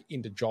book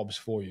into jobs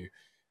for you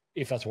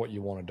if that's what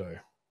you want to do.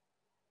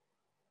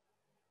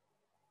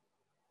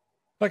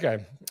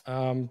 Okay,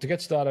 to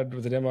get started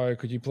with the demo,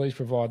 could you please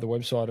provide the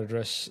website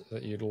address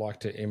that you'd like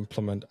to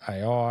implement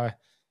AI?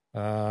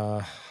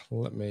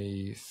 Let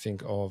me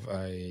think of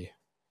a,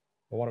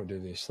 well, why don't we do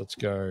this? Let's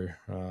go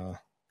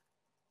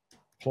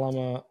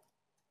plumber,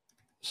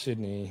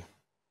 Sydney.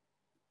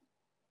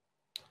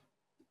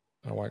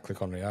 I won't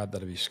click on the ad,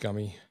 that'd be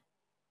scummy.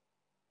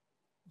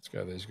 Let's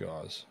go these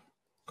guys.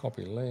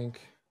 Copy link.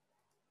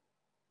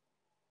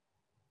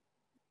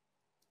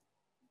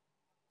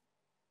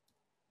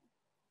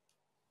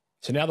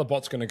 So now the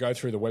bot's going to go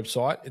through the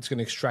website. It's going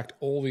to extract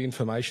all the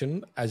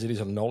information as it is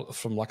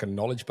from like a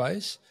knowledge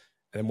base.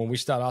 And then when we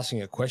start asking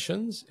it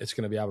questions, it's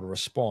going to be able to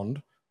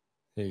respond.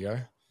 Here you go.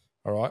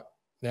 All right.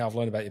 Now I've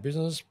learned about your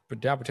business,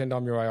 but now pretend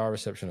I'm your AI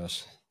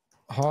receptionist.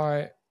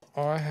 Hi,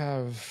 I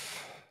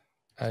have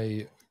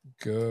a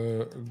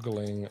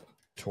gurgling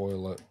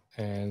toilet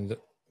and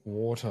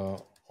water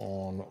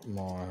on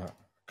my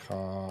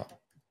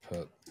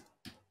carpet.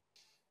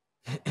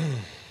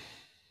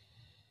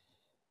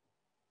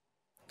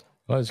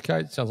 Hello, it's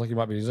Kate. Sounds like you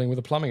might be dealing with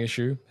a plumbing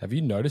issue. Have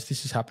you noticed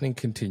this is happening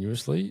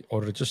continuously, or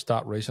did it just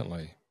start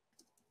recently?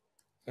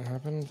 It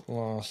happened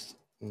last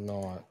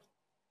night,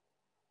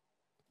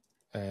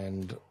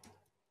 and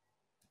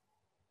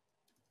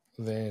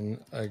then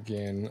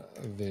again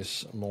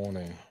this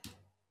morning.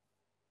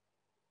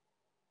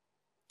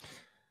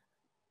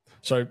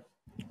 So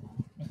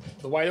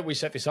the way that we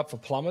set this up for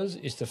plumbers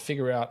is to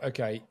figure out,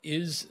 okay,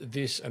 is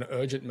this an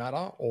urgent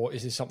matter or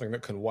is this something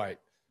that can wait?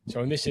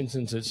 So in this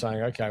instance, it's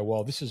saying, okay,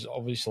 well, this is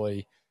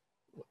obviously,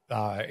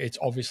 it's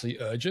obviously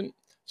urgent.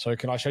 So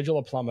can I schedule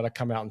a plumber to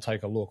come out and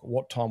take a look?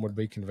 What time would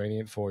be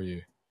convenient for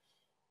you?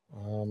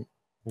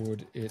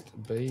 Would it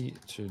be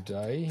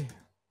today?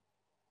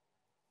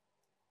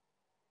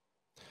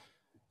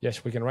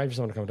 Yes, we can arrange for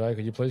someone to come today.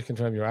 Could you please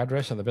confirm your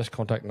address and the best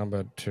contact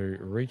number to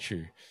reach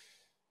you?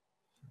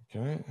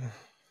 Okay.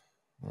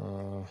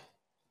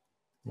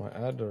 My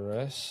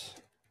address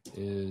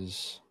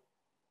is,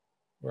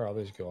 where are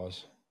these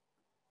guys?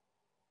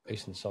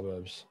 Eastern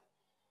suburbs.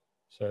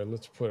 So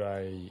let's put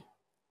a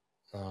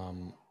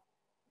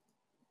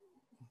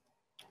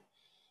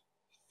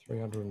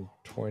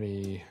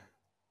 320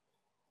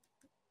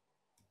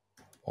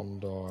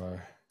 Bondi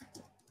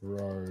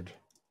Road,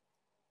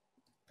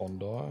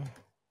 Bondi,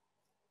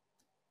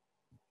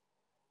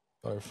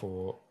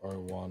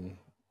 0401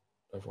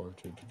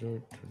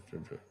 0422.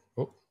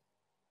 Oh.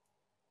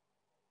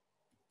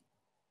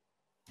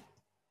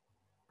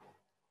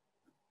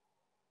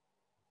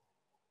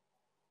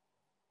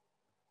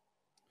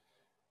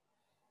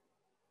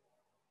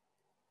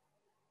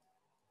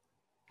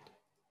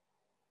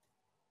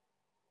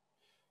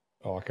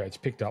 Oh, okay. It's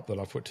picked up that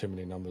I've put too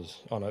many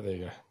numbers. Oh, no, there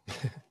you go.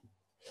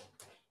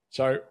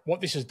 So what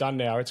this has done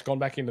now, it's gone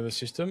back into the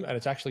system and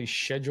it's actually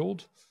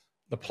scheduled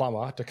the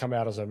plumber to come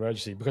out as an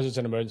emergency because it's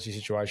an emergency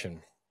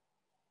situation.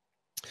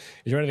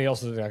 Is there anything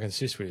else that I can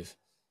assist with?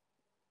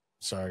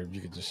 So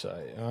you could just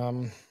say,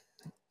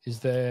 is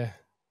there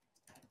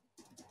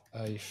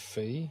a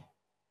fee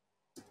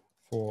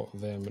for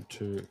them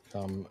to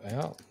come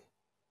out?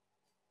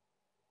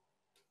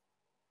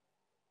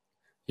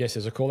 Yes,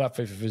 there's a call-out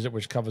fee for visit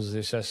which covers the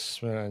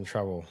assessment and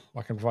travel.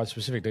 I can provide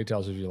specific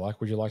details if you like.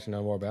 Would you like to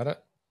know more about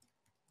it?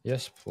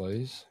 Yes,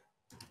 please.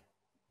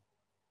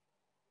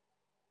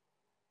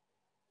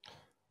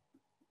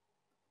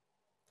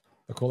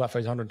 The call-out fee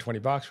is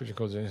 $120, which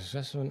includes an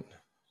assessment.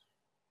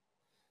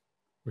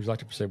 Would you like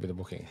to proceed with the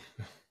booking?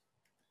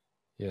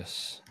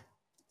 Yes,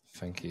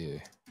 thank you.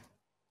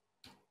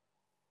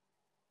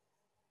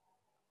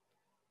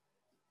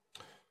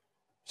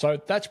 So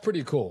that's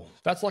pretty cool.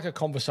 That's like a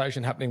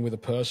conversation happening with a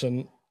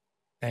person,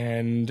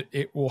 and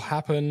it will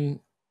happen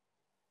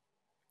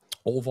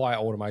all via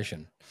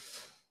automation.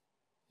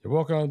 You're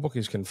welcome.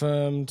 Booking is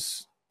confirmed.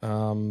 The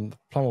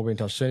plumber will be in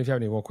touch soon. If you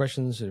have any more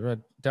questions,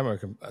 demo.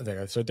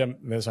 They're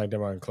saying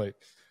demo complete.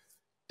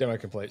 Demo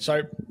complete.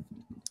 So,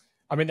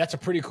 I mean, that's a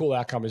pretty cool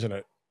outcome, isn't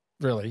it?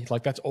 Really,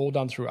 like that's all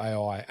done through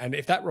AI. And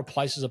if that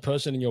replaces a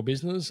person in your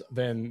business,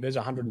 then there's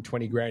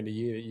 120 grand a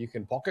year that you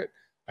can pocket.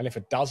 And if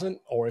it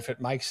doesn't, or if it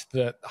makes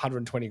the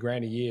 120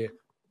 grand a year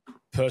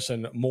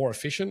person more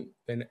efficient,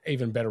 then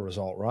even better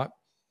result, right?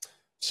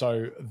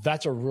 So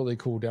that's a really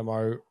cool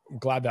demo. I'm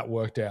glad that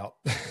worked out.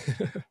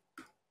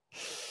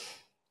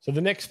 So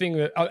the next thing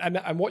that,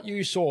 and what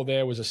you saw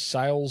there was a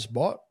sales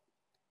bot.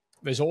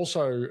 There's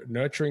also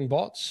nurturing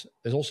bots.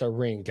 There's also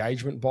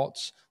re-engagement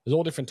bots. There's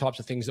all different types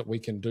of things that we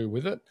can do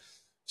with it.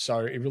 So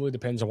it really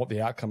depends on what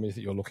the outcome is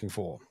that you're looking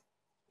for.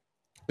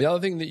 The other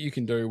thing that you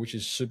can do, which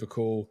is super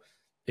cool,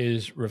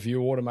 is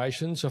review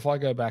automation. So if I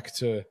go back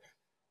to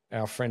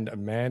our friend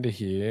Amanda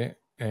here,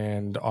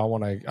 and I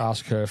want to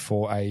ask her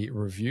for a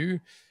review,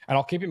 and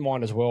I'll keep in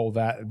mind as well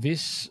that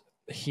this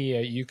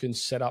here you can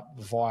set up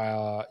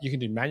via, you can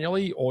do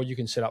manually or you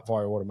can set up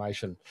via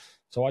automation.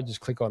 So I just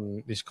click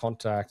on this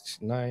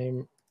contact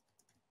name,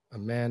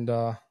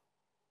 Amanda.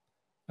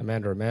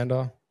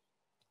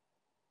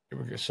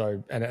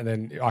 So, and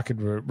then I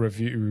could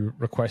review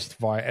request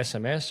via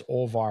SMS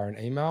or via an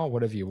email,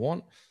 whatever you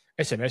want.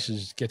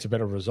 SMS gets a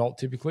better result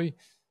typically,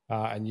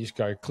 and you just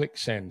go click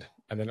send,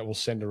 and then it will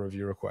send a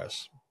review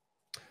request.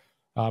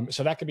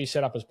 So that can be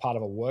set up as part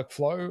of a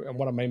workflow. And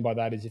what I mean by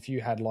that is if you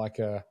had like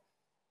a,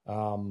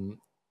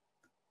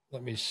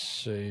 let me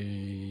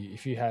see,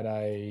 if you had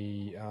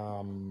a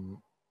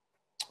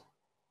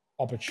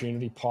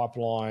opportunity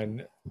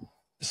pipeline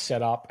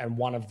set up and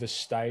one of the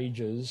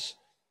stages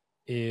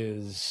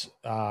is,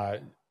 or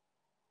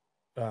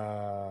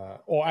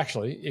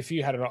actually, if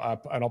you had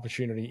an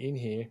opportunity in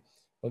here,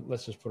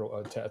 let's just put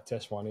a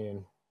test one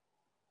in.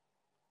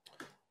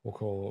 We'll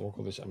call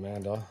this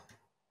Amanda.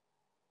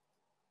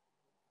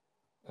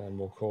 And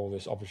we'll call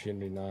this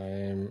opportunity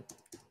name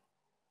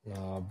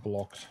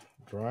blocked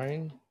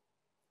drain.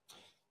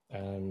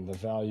 And the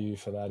value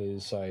for that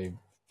is, say,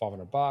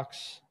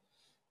 $500.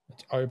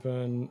 It's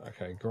open.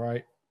 Okay,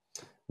 great.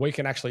 We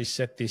can actually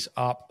set this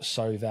up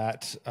so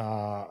that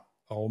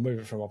I'll move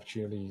it from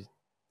opportunity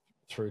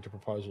through to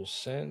proposal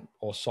sent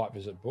or site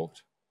visit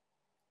booked.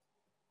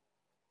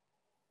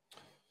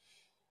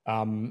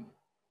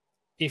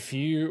 If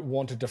you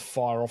wanted to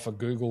fire off a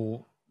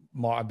Google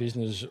My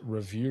Business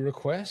review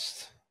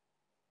request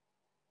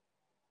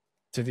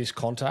to this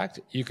contact,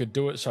 you could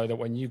do it so that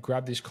when you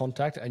grab this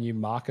contact and you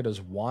mark it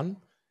as one,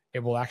 it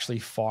will actually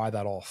fire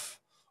that off,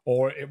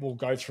 or it will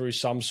go through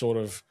some sort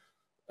of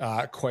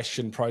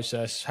question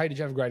process. Hey, did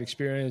you have a great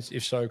experience?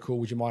 If so, cool.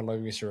 Would you mind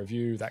leaving us a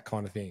review? That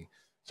kind of thing.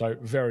 So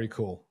very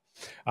cool.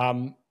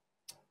 Do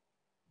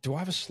I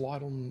have a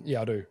slide on?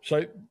 Yeah, I do.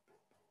 So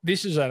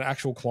this is an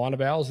actual client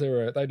of ours.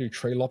 They do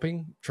tree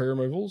lopping, tree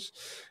removals,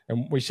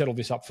 and we set all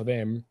this up for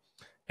them.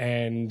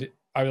 And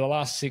over the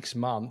last 6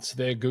 months,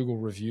 their Google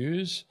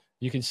reviews,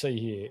 you can see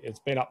here, it's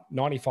been up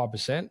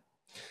 95%.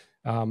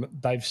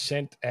 They've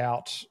sent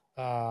out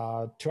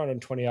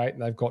 228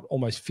 and they've got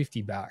almost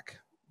 50 back.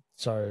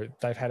 So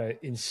they've had an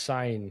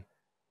insane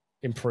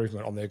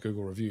improvement on their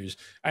Google reviews.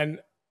 And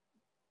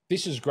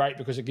this is great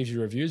because it gives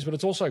you reviews, but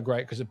it's also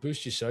great because it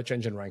boosts your search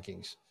engine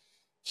rankings.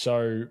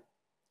 So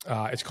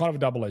it's kind of a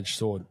double-edged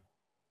sword.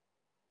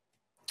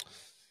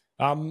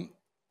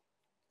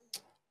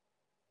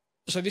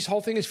 So this whole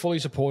thing is fully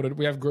supported.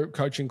 We have group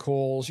coaching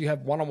calls. You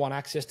have one-on-one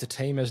access to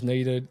team as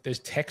needed. There's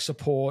tech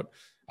support.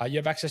 You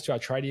have access to our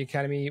Tradie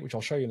Academy, which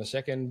I'll show you in a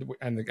second,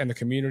 and the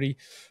community.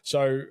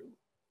 So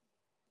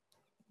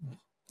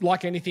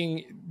like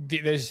anything,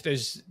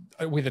 there's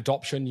with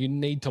adoption, you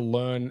need to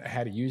learn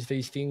how to use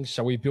these things.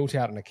 So we've built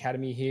out an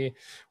academy here,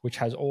 which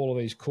has all of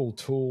these cool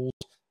tools,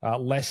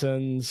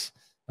 lessons,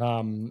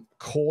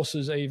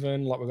 courses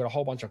even. Like we've got a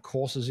whole bunch of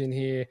courses in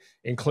here,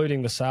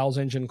 including the sales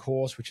engine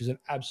course, which is an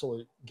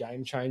absolute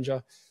game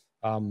changer.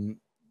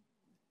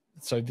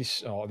 So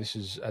this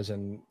is as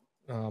an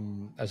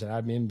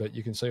admin, but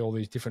you can see all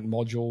these different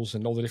modules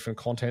and all the different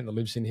content that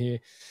lives in here.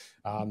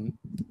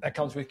 That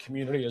comes with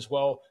community as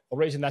well. The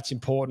reason that's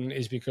important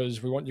is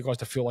because we want you guys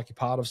to feel like you're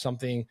part of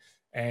something,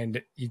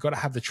 and you've got to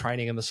have the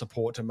training and the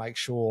support to make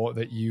sure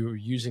that you're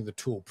using the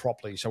tool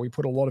properly. So we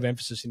put a lot of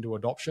emphasis into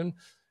adoption,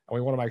 and we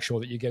want to make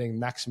sure that you're getting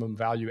maximum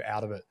value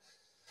out of it.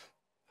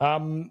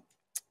 And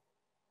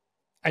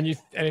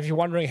if you're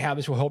wondering how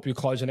this will help you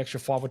close an extra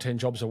 5 or 10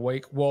 jobs a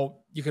week,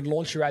 well, you can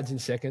launch your ads in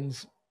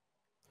seconds.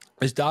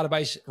 There's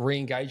database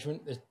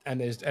re-engagement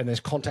and there's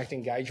contact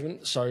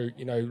engagement. So,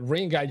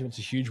 re-engagement's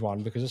a huge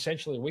one because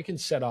essentially we can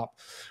set up,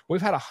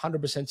 we've had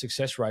 100%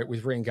 success rate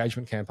with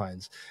re-engagement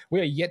campaigns. We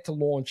are yet to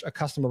launch a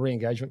customer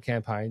re-engagement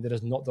campaign that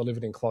has not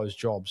delivered in closed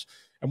jobs.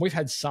 And we've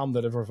had some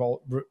that have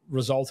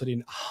resulted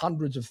in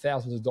hundreds of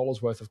thousands of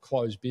dollars worth of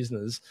closed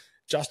business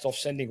just off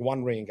sending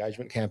one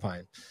re-engagement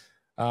campaign.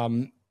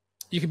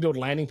 You can build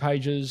landing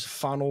pages,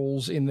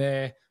 funnels in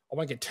there. I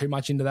won't get too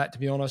much into that, to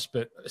be honest,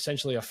 but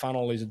essentially a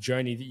funnel is a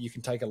journey that you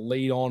can take a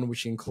lead on,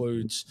 which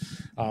includes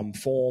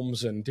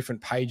forms and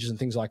different pages and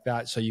things like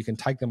that. So you can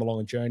take them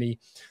along a journey.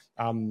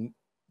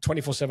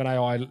 24/7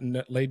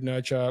 AI lead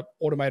nurture,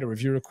 automated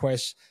review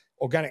requests,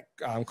 organic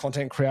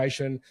content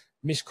creation,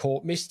 missed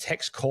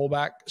text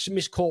callback,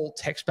 missed call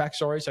text back,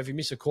 sorry. So if you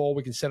miss a call,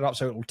 we can set it up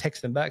so it will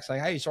text them back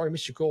saying, hey, sorry,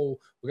 missed your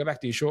call. We'll get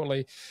back to you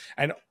shortly.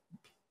 And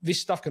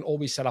this stuff can all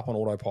be set up on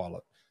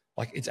autopilot.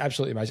 Like, it's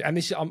absolutely amazing. And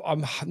this,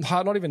 I'm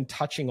not even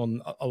touching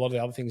on a lot of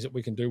the other things that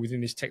we can do within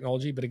this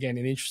technology. But again,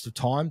 in the interest of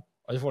time,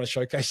 I just want to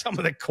showcase some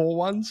of the core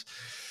ones.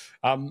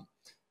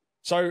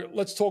 So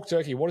let's talk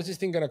turkey. What is this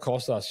thing going to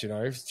cost us?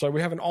 So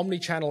we have an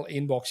omni-channel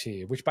inbox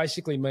here, which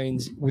basically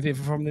means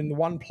from in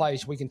one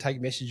place, we can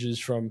take messages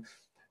from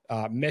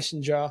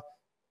Messenger,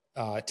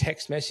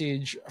 text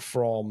message,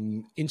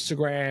 from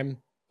Instagram,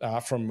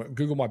 from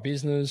Google My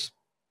Business.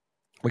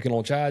 We can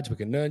launch ads. We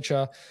can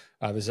nurture.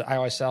 There's an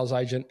AI sales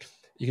agent.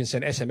 You can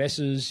send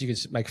SMSs, you can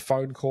make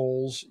phone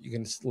calls, you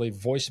can leave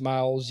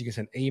voicemails, you can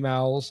send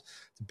emails,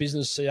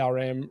 business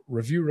CRM,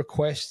 review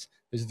requests.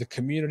 There's the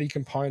community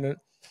component,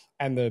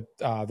 and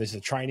there's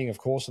the training, of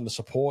course, and the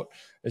support.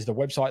 There's the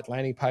website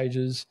landing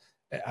pages,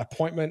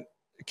 appointment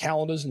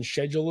calendars and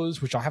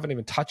schedulers, which I haven't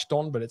even touched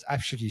on, but it's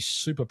actually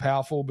super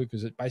powerful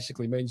because it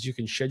basically means you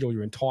can schedule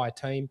your entire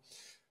team.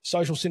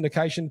 Social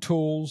syndication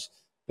tools.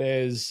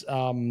 There's,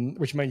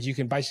 which means you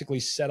can basically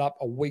set up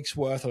a week's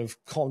worth of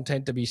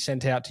content to be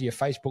sent out to your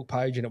Facebook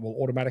page and it will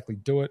automatically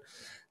do it.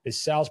 There's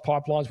sales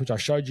pipelines, which I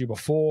showed you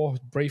before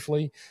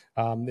briefly.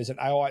 There's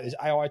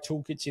AI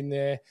toolkits in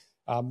there.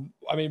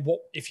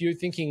 If you're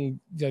thinking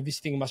this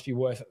thing must be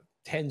worth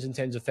tens and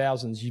tens of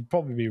thousands, you'd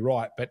probably be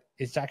right, but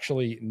it's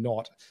actually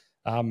not.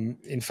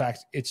 In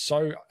fact, it's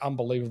so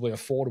unbelievably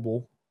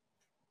affordable.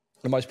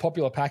 The most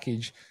popular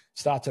package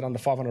starts at under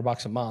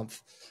 $500 a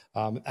month.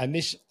 And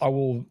this, I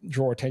will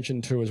draw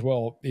attention to as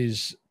well,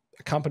 is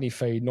a company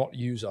fee, not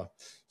user.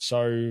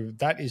 So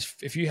that is,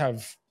 if you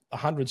have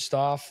 100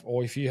 staff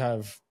or if you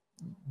have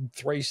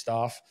 3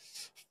 staff,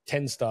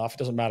 10 staff, it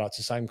doesn't matter. It's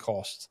the same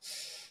cost.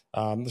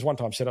 There's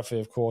one-time setup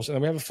fee, of course. And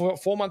then we have a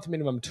 4-month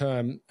minimum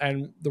term.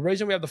 And the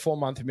reason we have the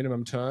 4-month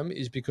minimum term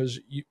is because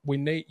you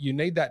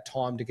need that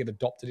time to get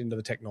adopted into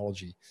the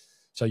technology.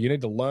 So you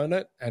need to learn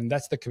it, and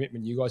that's the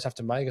commitment you guys have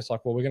to make. It's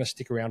like, well, we're going to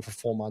stick around for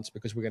 4 months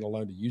because we're going to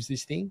learn to use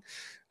this thing,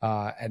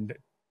 and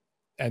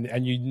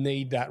you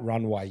need that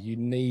runway. You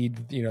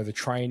need the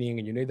training,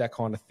 and you need that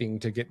kind of thing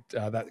to get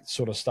that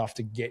sort of stuff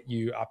to get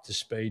you up to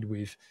speed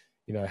with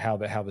how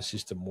the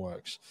system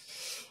works.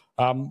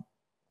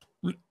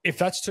 If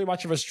that's too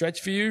much of a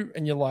stretch for you,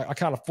 and you're like, I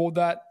can't afford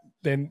that,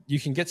 then you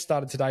can get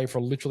started today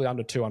for literally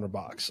under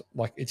 $200.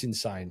 Like, it's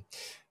insane.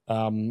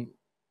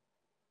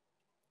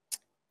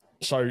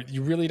 So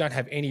you really don't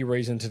have any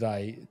reason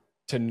today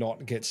to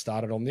not get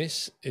started on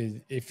this.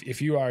 If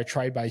you are a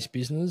trade-based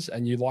business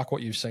and you like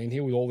what you've seen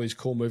here with all these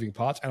cool moving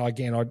parts, and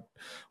again,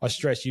 I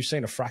stress you've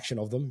seen a fraction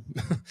of them,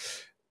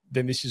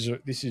 then this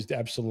is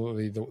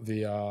absolutely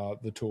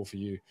the tool for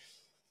you.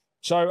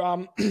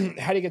 So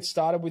how do you get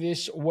started with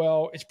this?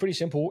 Well, it's pretty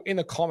simple. In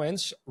the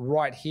comments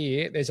right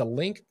here, there's a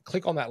link.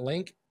 Click on that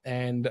link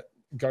and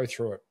go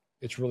through it.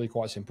 It's really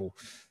quite simple.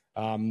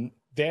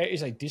 There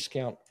is a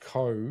discount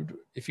code.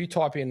 If you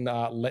type in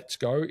Let's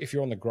Go, if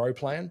you're on the Grow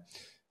plan,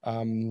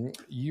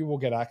 you will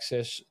get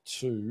access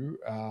to,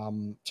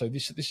 so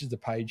this is the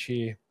page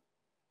here,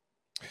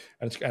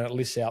 and it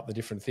lists out the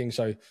different things.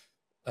 So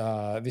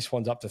this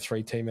one's up to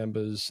 3 team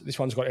members. This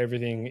one's got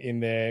everything in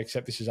there,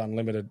 except this is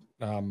unlimited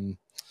team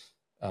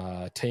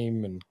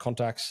and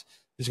contacts.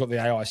 This has got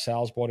the AI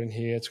sales bot in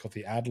here. It's got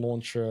the ad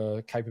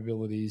launcher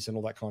capabilities and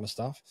all that kind of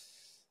stuff.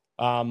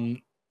 And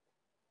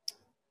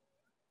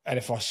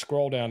if I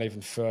scroll down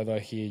even further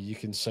here, you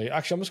can see,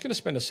 actually, I'm just going to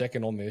spend a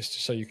second on this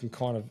just so you can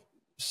kind of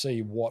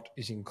see what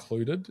is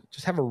included.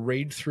 Just have a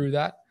read through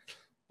that.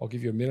 I'll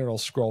give you a minute. I'll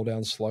scroll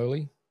down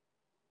slowly.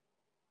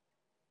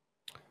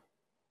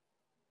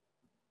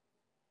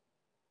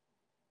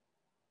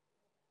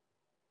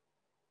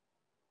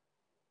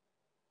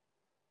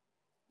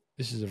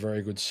 This is a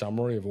very good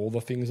summary of all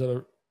the things that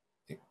are,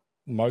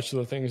 most of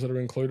the things that are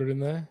included in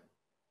there.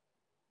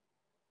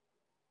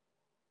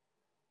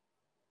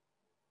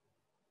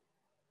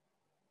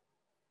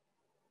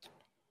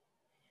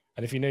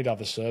 And if you need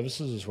other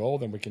services as well,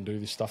 then we can do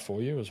this stuff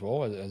for you as well.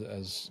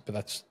 But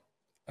that's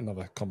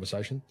another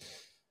conversation.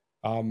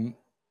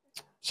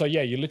 So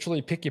yeah, you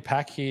literally pick your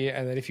pack here,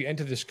 and then if you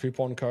enter this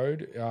coupon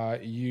code,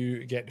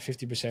 you get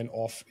 50%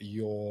 off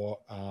your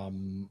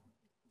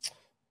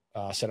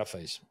setup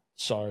fees.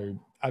 So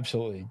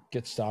absolutely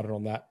get started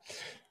on that.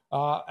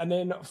 And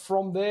then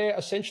from there,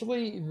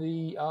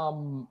 essentially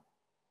I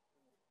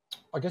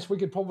guess we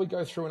could probably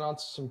go through and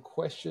answer some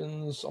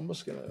questions. I'm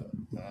just going to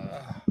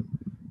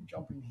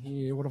jump in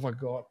here. What have I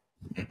got?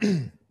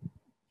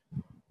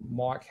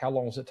 Mike, how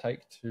long does it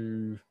take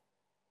to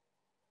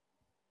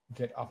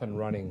get up and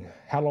running?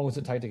 How long does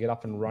it take to get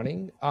up and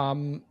running?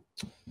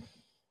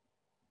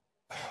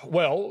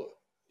 Well,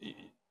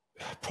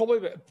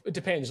 probably it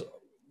depends.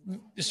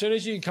 As soon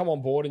as you come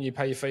on board and you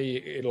pay your fee,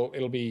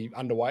 it'll be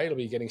underway. It'll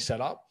be getting set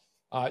up.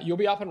 You'll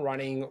be up and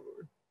running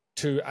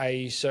to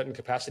a certain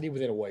capacity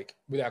within a week,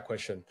 without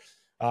question.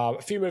 A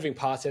few moving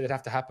parts there that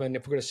have to happen.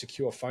 If we're going to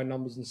secure phone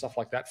numbers and stuff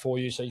like that for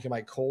you, so you can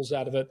make calls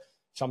out of it.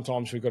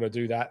 Sometimes we've got to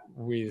do that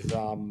with,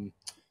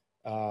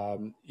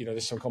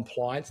 there's some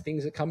compliance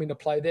things that come into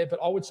play there. But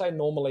I would say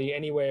normally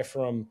anywhere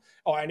from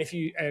and if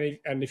you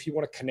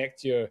want to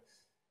connect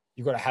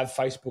you've got to have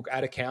Facebook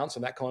ad accounts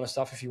and that kind of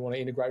stuff if you want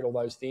to integrate all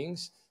those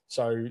things.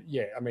 So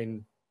yeah, I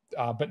mean,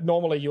 but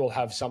normally you'll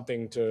have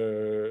something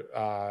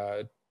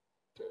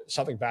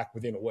back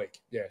within a week.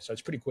 Yeah, so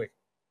it's pretty quick.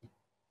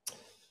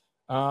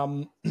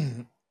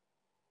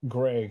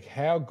 Greg,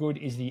 how good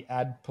is the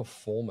ad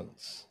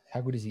performance? I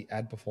don't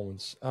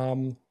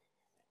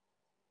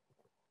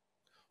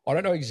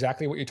know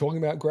exactly what you're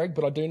talking about, Greg,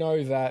 but I do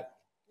know that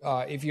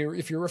if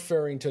you're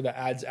referring to the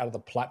ads out of the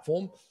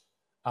platform,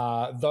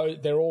 though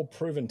they're all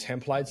proven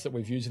templates that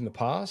we've used in the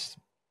past.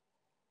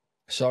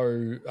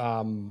 So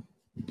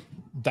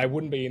they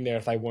wouldn't be in there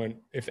if they weren't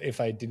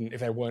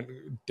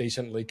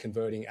decently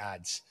converting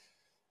ads.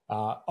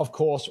 Of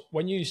course,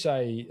 when you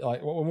say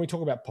when we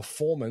talk about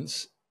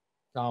performance,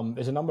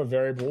 there's a number of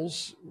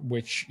variables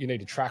which you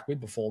need to track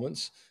with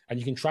performance, and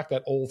you can track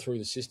that all through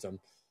the system.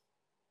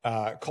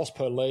 Cost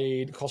per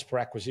lead, cost per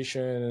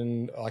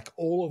acquisition, like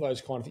all of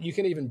those kind of things. You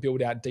can even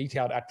build out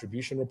detailed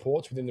attribution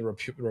reports within the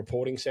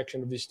reporting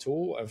section of this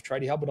tool of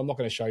Tradie Hub, but I'm not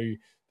going to show you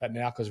that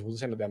now because we'll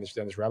send it down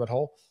this rabbit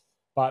hole.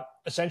 But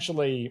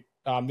essentially,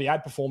 the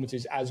ad performance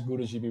is as good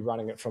as you'd be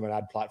running it from an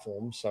ad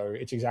platform. So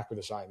it's exactly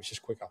the same. It's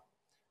just quicker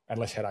and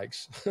less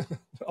headaches,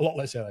 a lot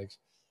less headaches.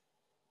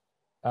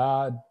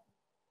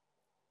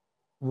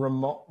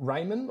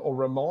 Raymond or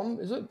Ramon,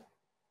 is it?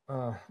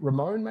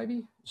 Ramon,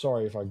 maybe?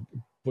 Sorry if I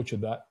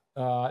butchered that.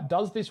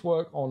 Does this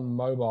work on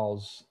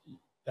mobiles?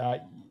 Yeah,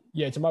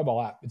 it's a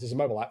mobile app. There's a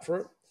mobile app for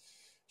it.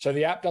 So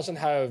the app doesn't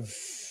have,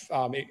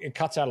 it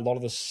cuts out a lot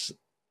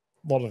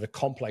of the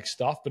complex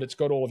stuff, but it's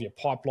got all of your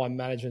pipeline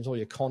management, all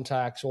your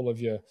contacts, all of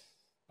your,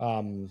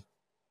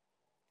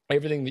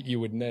 everything that you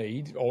would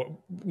need, or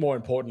more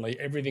importantly,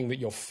 everything that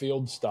your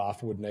field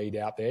staff would need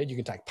out there. You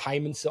can take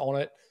payments on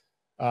it.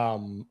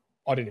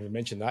 I didn't even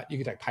mention that. You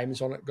can take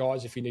payments on it,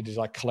 guys. If you need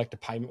to collect a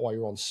payment while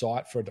you're on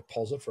site for a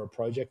deposit for a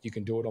project, you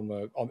can do it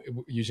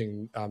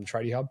using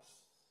Tradie Hub.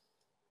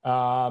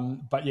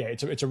 But yeah,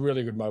 it's a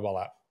really good mobile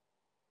app.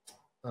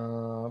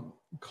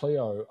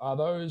 Cleo, are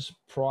those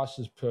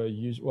prices per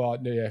user? Well,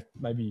 yeah,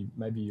 maybe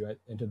you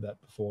entered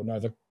that before. No,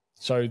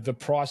 so the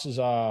prices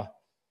are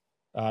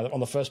on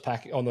the first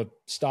pack, on the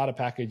starter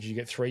package, you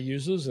get 3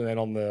 users, and then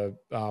on the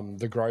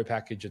grow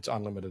package, it's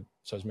unlimited,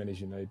 so as many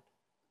as you need.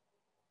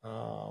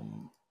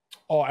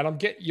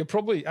 You're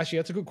probably, actually,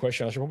 that's a good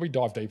question. I should probably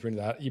dive deeper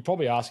into that. You're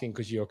probably asking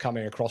because you're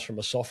coming across from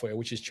a software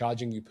which is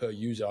charging you per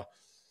user.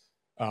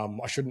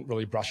 I shouldn't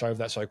really brush over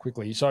that so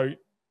quickly. So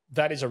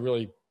that is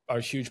a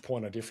huge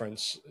point of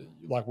difference.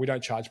 Like, we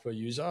don't charge per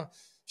user,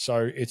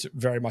 so it's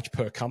very much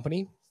per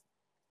company.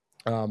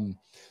 And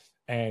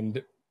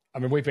I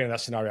mean, we've been in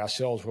that scenario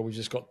ourselves where we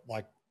just got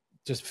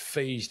just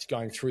fees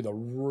going through the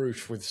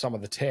roof with some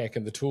of the tech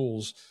and the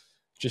tools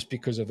just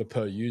because of the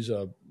per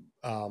user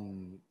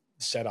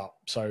setup.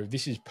 So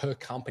this is per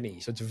company.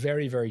 So it's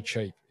very, very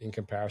cheap in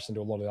comparison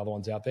to a lot of the other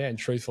ones out there. And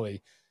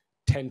truthfully,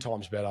 10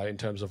 times better in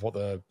terms of what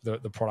the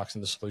products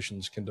and the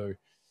solutions can do.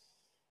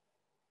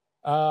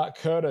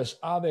 Curtis,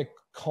 are there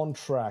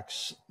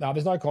contracts? No,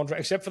 there's no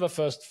contract except for the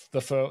first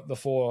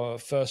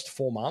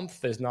 4 months.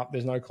 There's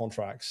no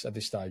contracts at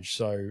this stage.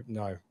 So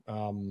no.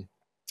 And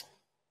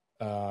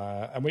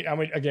we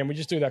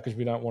just do that because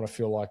we don't want to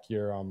feel like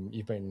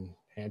you've been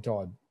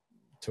hand-tied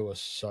to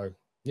us. So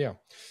yeah.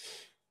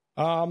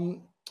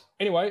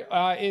 Anyway,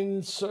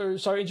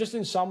 just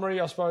in summary,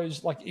 I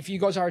suppose, like if you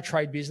guys are a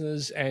trade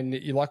business and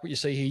you like what you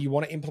see here, you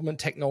want to implement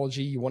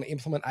technology, you want to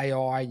implement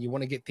AI, you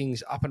want to get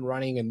things up and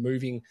running and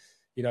moving,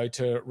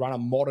 to run a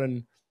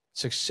modern,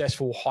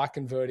 successful,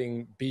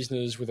 high-converting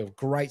business with a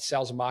great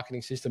sales and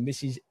marketing system,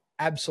 this is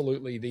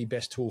absolutely the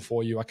best tool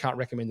for you. I can't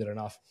recommend it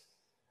enough.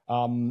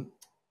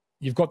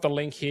 You've got the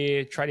link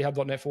here,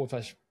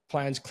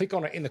 tradiehub.net/plans. Click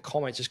on it in the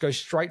comments. Just go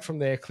straight from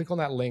there. Click on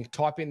that link.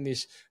 Type in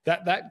this.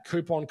 That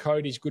coupon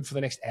code is good for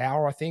the next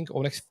hour, I think,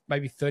 or next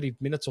maybe 30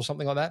 minutes or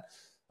something like that.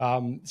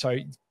 So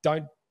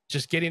don't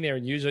just get in there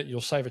and use it.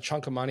 You'll save a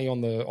chunk of money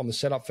on the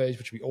setup fees,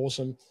 which would be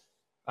awesome.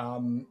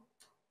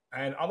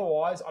 And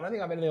otherwise, I don't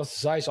think I have anything else to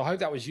say. So I hope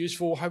that was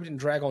useful. Hope it didn't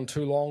drag on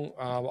too long.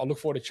 I look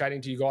forward to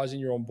chatting to you guys in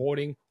your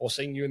onboarding or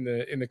seeing you in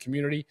the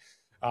community.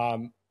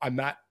 I'm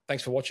Matt.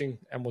 Thanks for watching,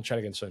 and we'll chat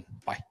again soon.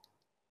 Bye.